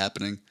could see that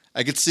happening.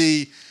 I could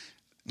see,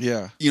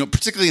 you know,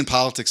 particularly in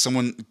politics,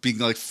 someone being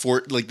like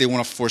they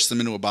want to force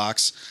them into a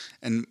box,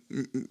 and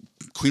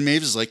Queen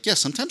Maeve is like, yeah,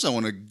 sometimes I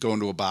want to go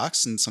into a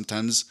box, and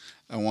sometimes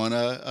I want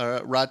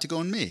a rod to go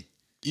in me.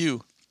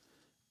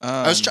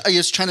 I was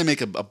trying to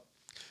make a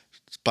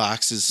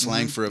box is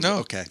slang for a... No.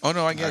 Okay. Oh,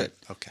 no, I get it.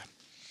 Okay.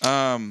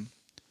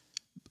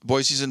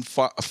 Boys Season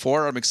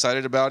 4, I'm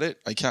excited about it.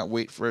 I can't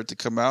wait for it to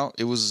come out.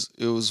 It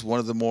was one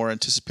of the more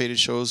anticipated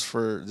shows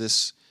for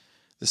this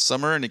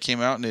summer, and it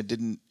came out, and it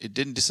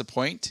didn't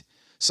disappoint.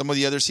 Some of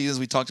the other seasons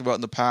we talked about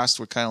in the past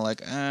were kind of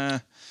like,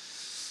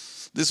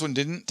 this one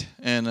didn't.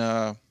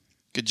 And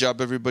good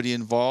job everybody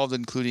involved,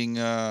 including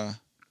the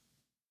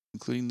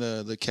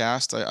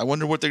cast. I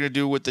wonder what they're going to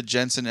do with the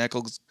Jensen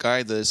Ackles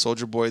guy, the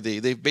soldier boy.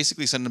 They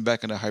basically send him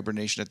back into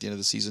hibernation at the end of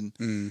the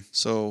season.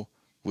 So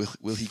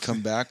will he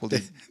come back?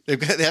 They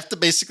have to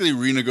basically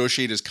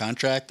renegotiate his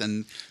contract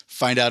and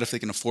find out if they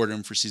can afford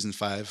him for season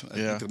 5. I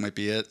think that might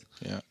be it.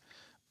 Yeah.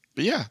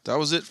 But yeah, that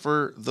was it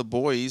for The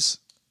Boys.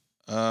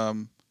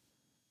 Was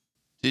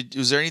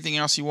there anything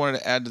else you wanted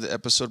to add to the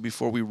episode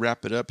before we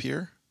wrap it up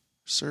here,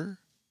 sir?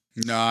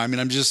 No, I mean,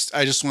 I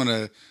just want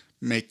to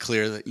make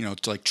clear that, you know,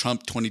 it's like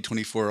Trump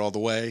 2024 all the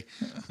way.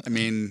 I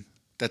mean,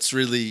 that's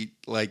really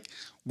like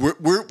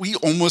we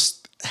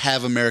almost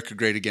have America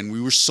great again. We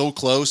were so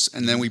close,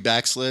 and then we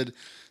backslid.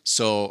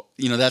 So,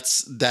 you know,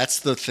 that's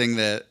the thing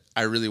that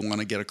I really want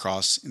to get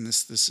across in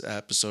this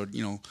episode.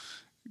 You know,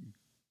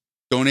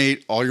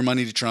 donate all your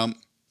money to Trump.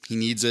 He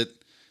needs it,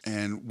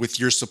 and with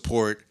your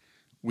support,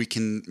 we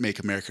can make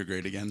America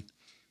great again.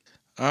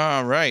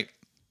 All right.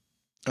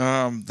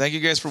 Thank you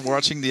guys for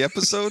watching the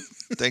episode.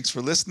 Thanks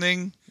for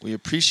listening. We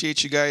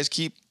appreciate you guys.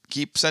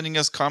 Keep sending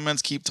us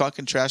comments. Keep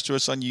talking trash to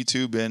us on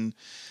YouTube and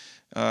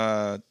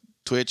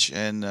Twitch,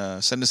 and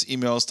send us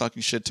emails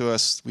talking shit to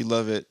us. We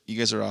love it. You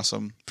guys are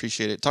awesome.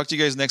 Appreciate it. Talk to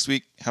you guys next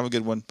week. Have a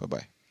good one.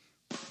 Bye-bye.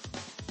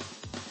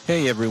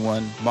 Hey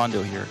everyone,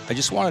 Mondo here. I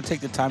just want to take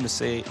the time to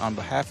say on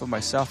behalf of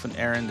myself and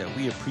Aaron that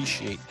we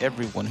appreciate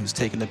everyone who's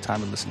taken the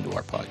time to listen to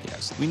our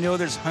podcast. We know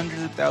there's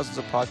hundreds of thousands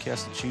of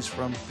podcasts to choose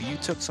from, but you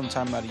took some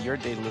time out of your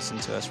day to listen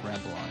to us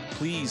ramble on.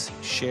 Please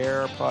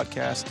share our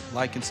podcast,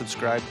 like and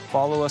subscribe,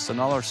 follow us on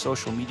all our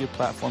social media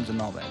platforms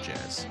and all that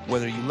jazz.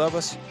 Whether you love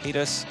us, hate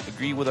us,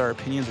 agree with our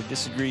opinions or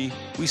disagree,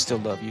 we still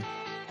love you.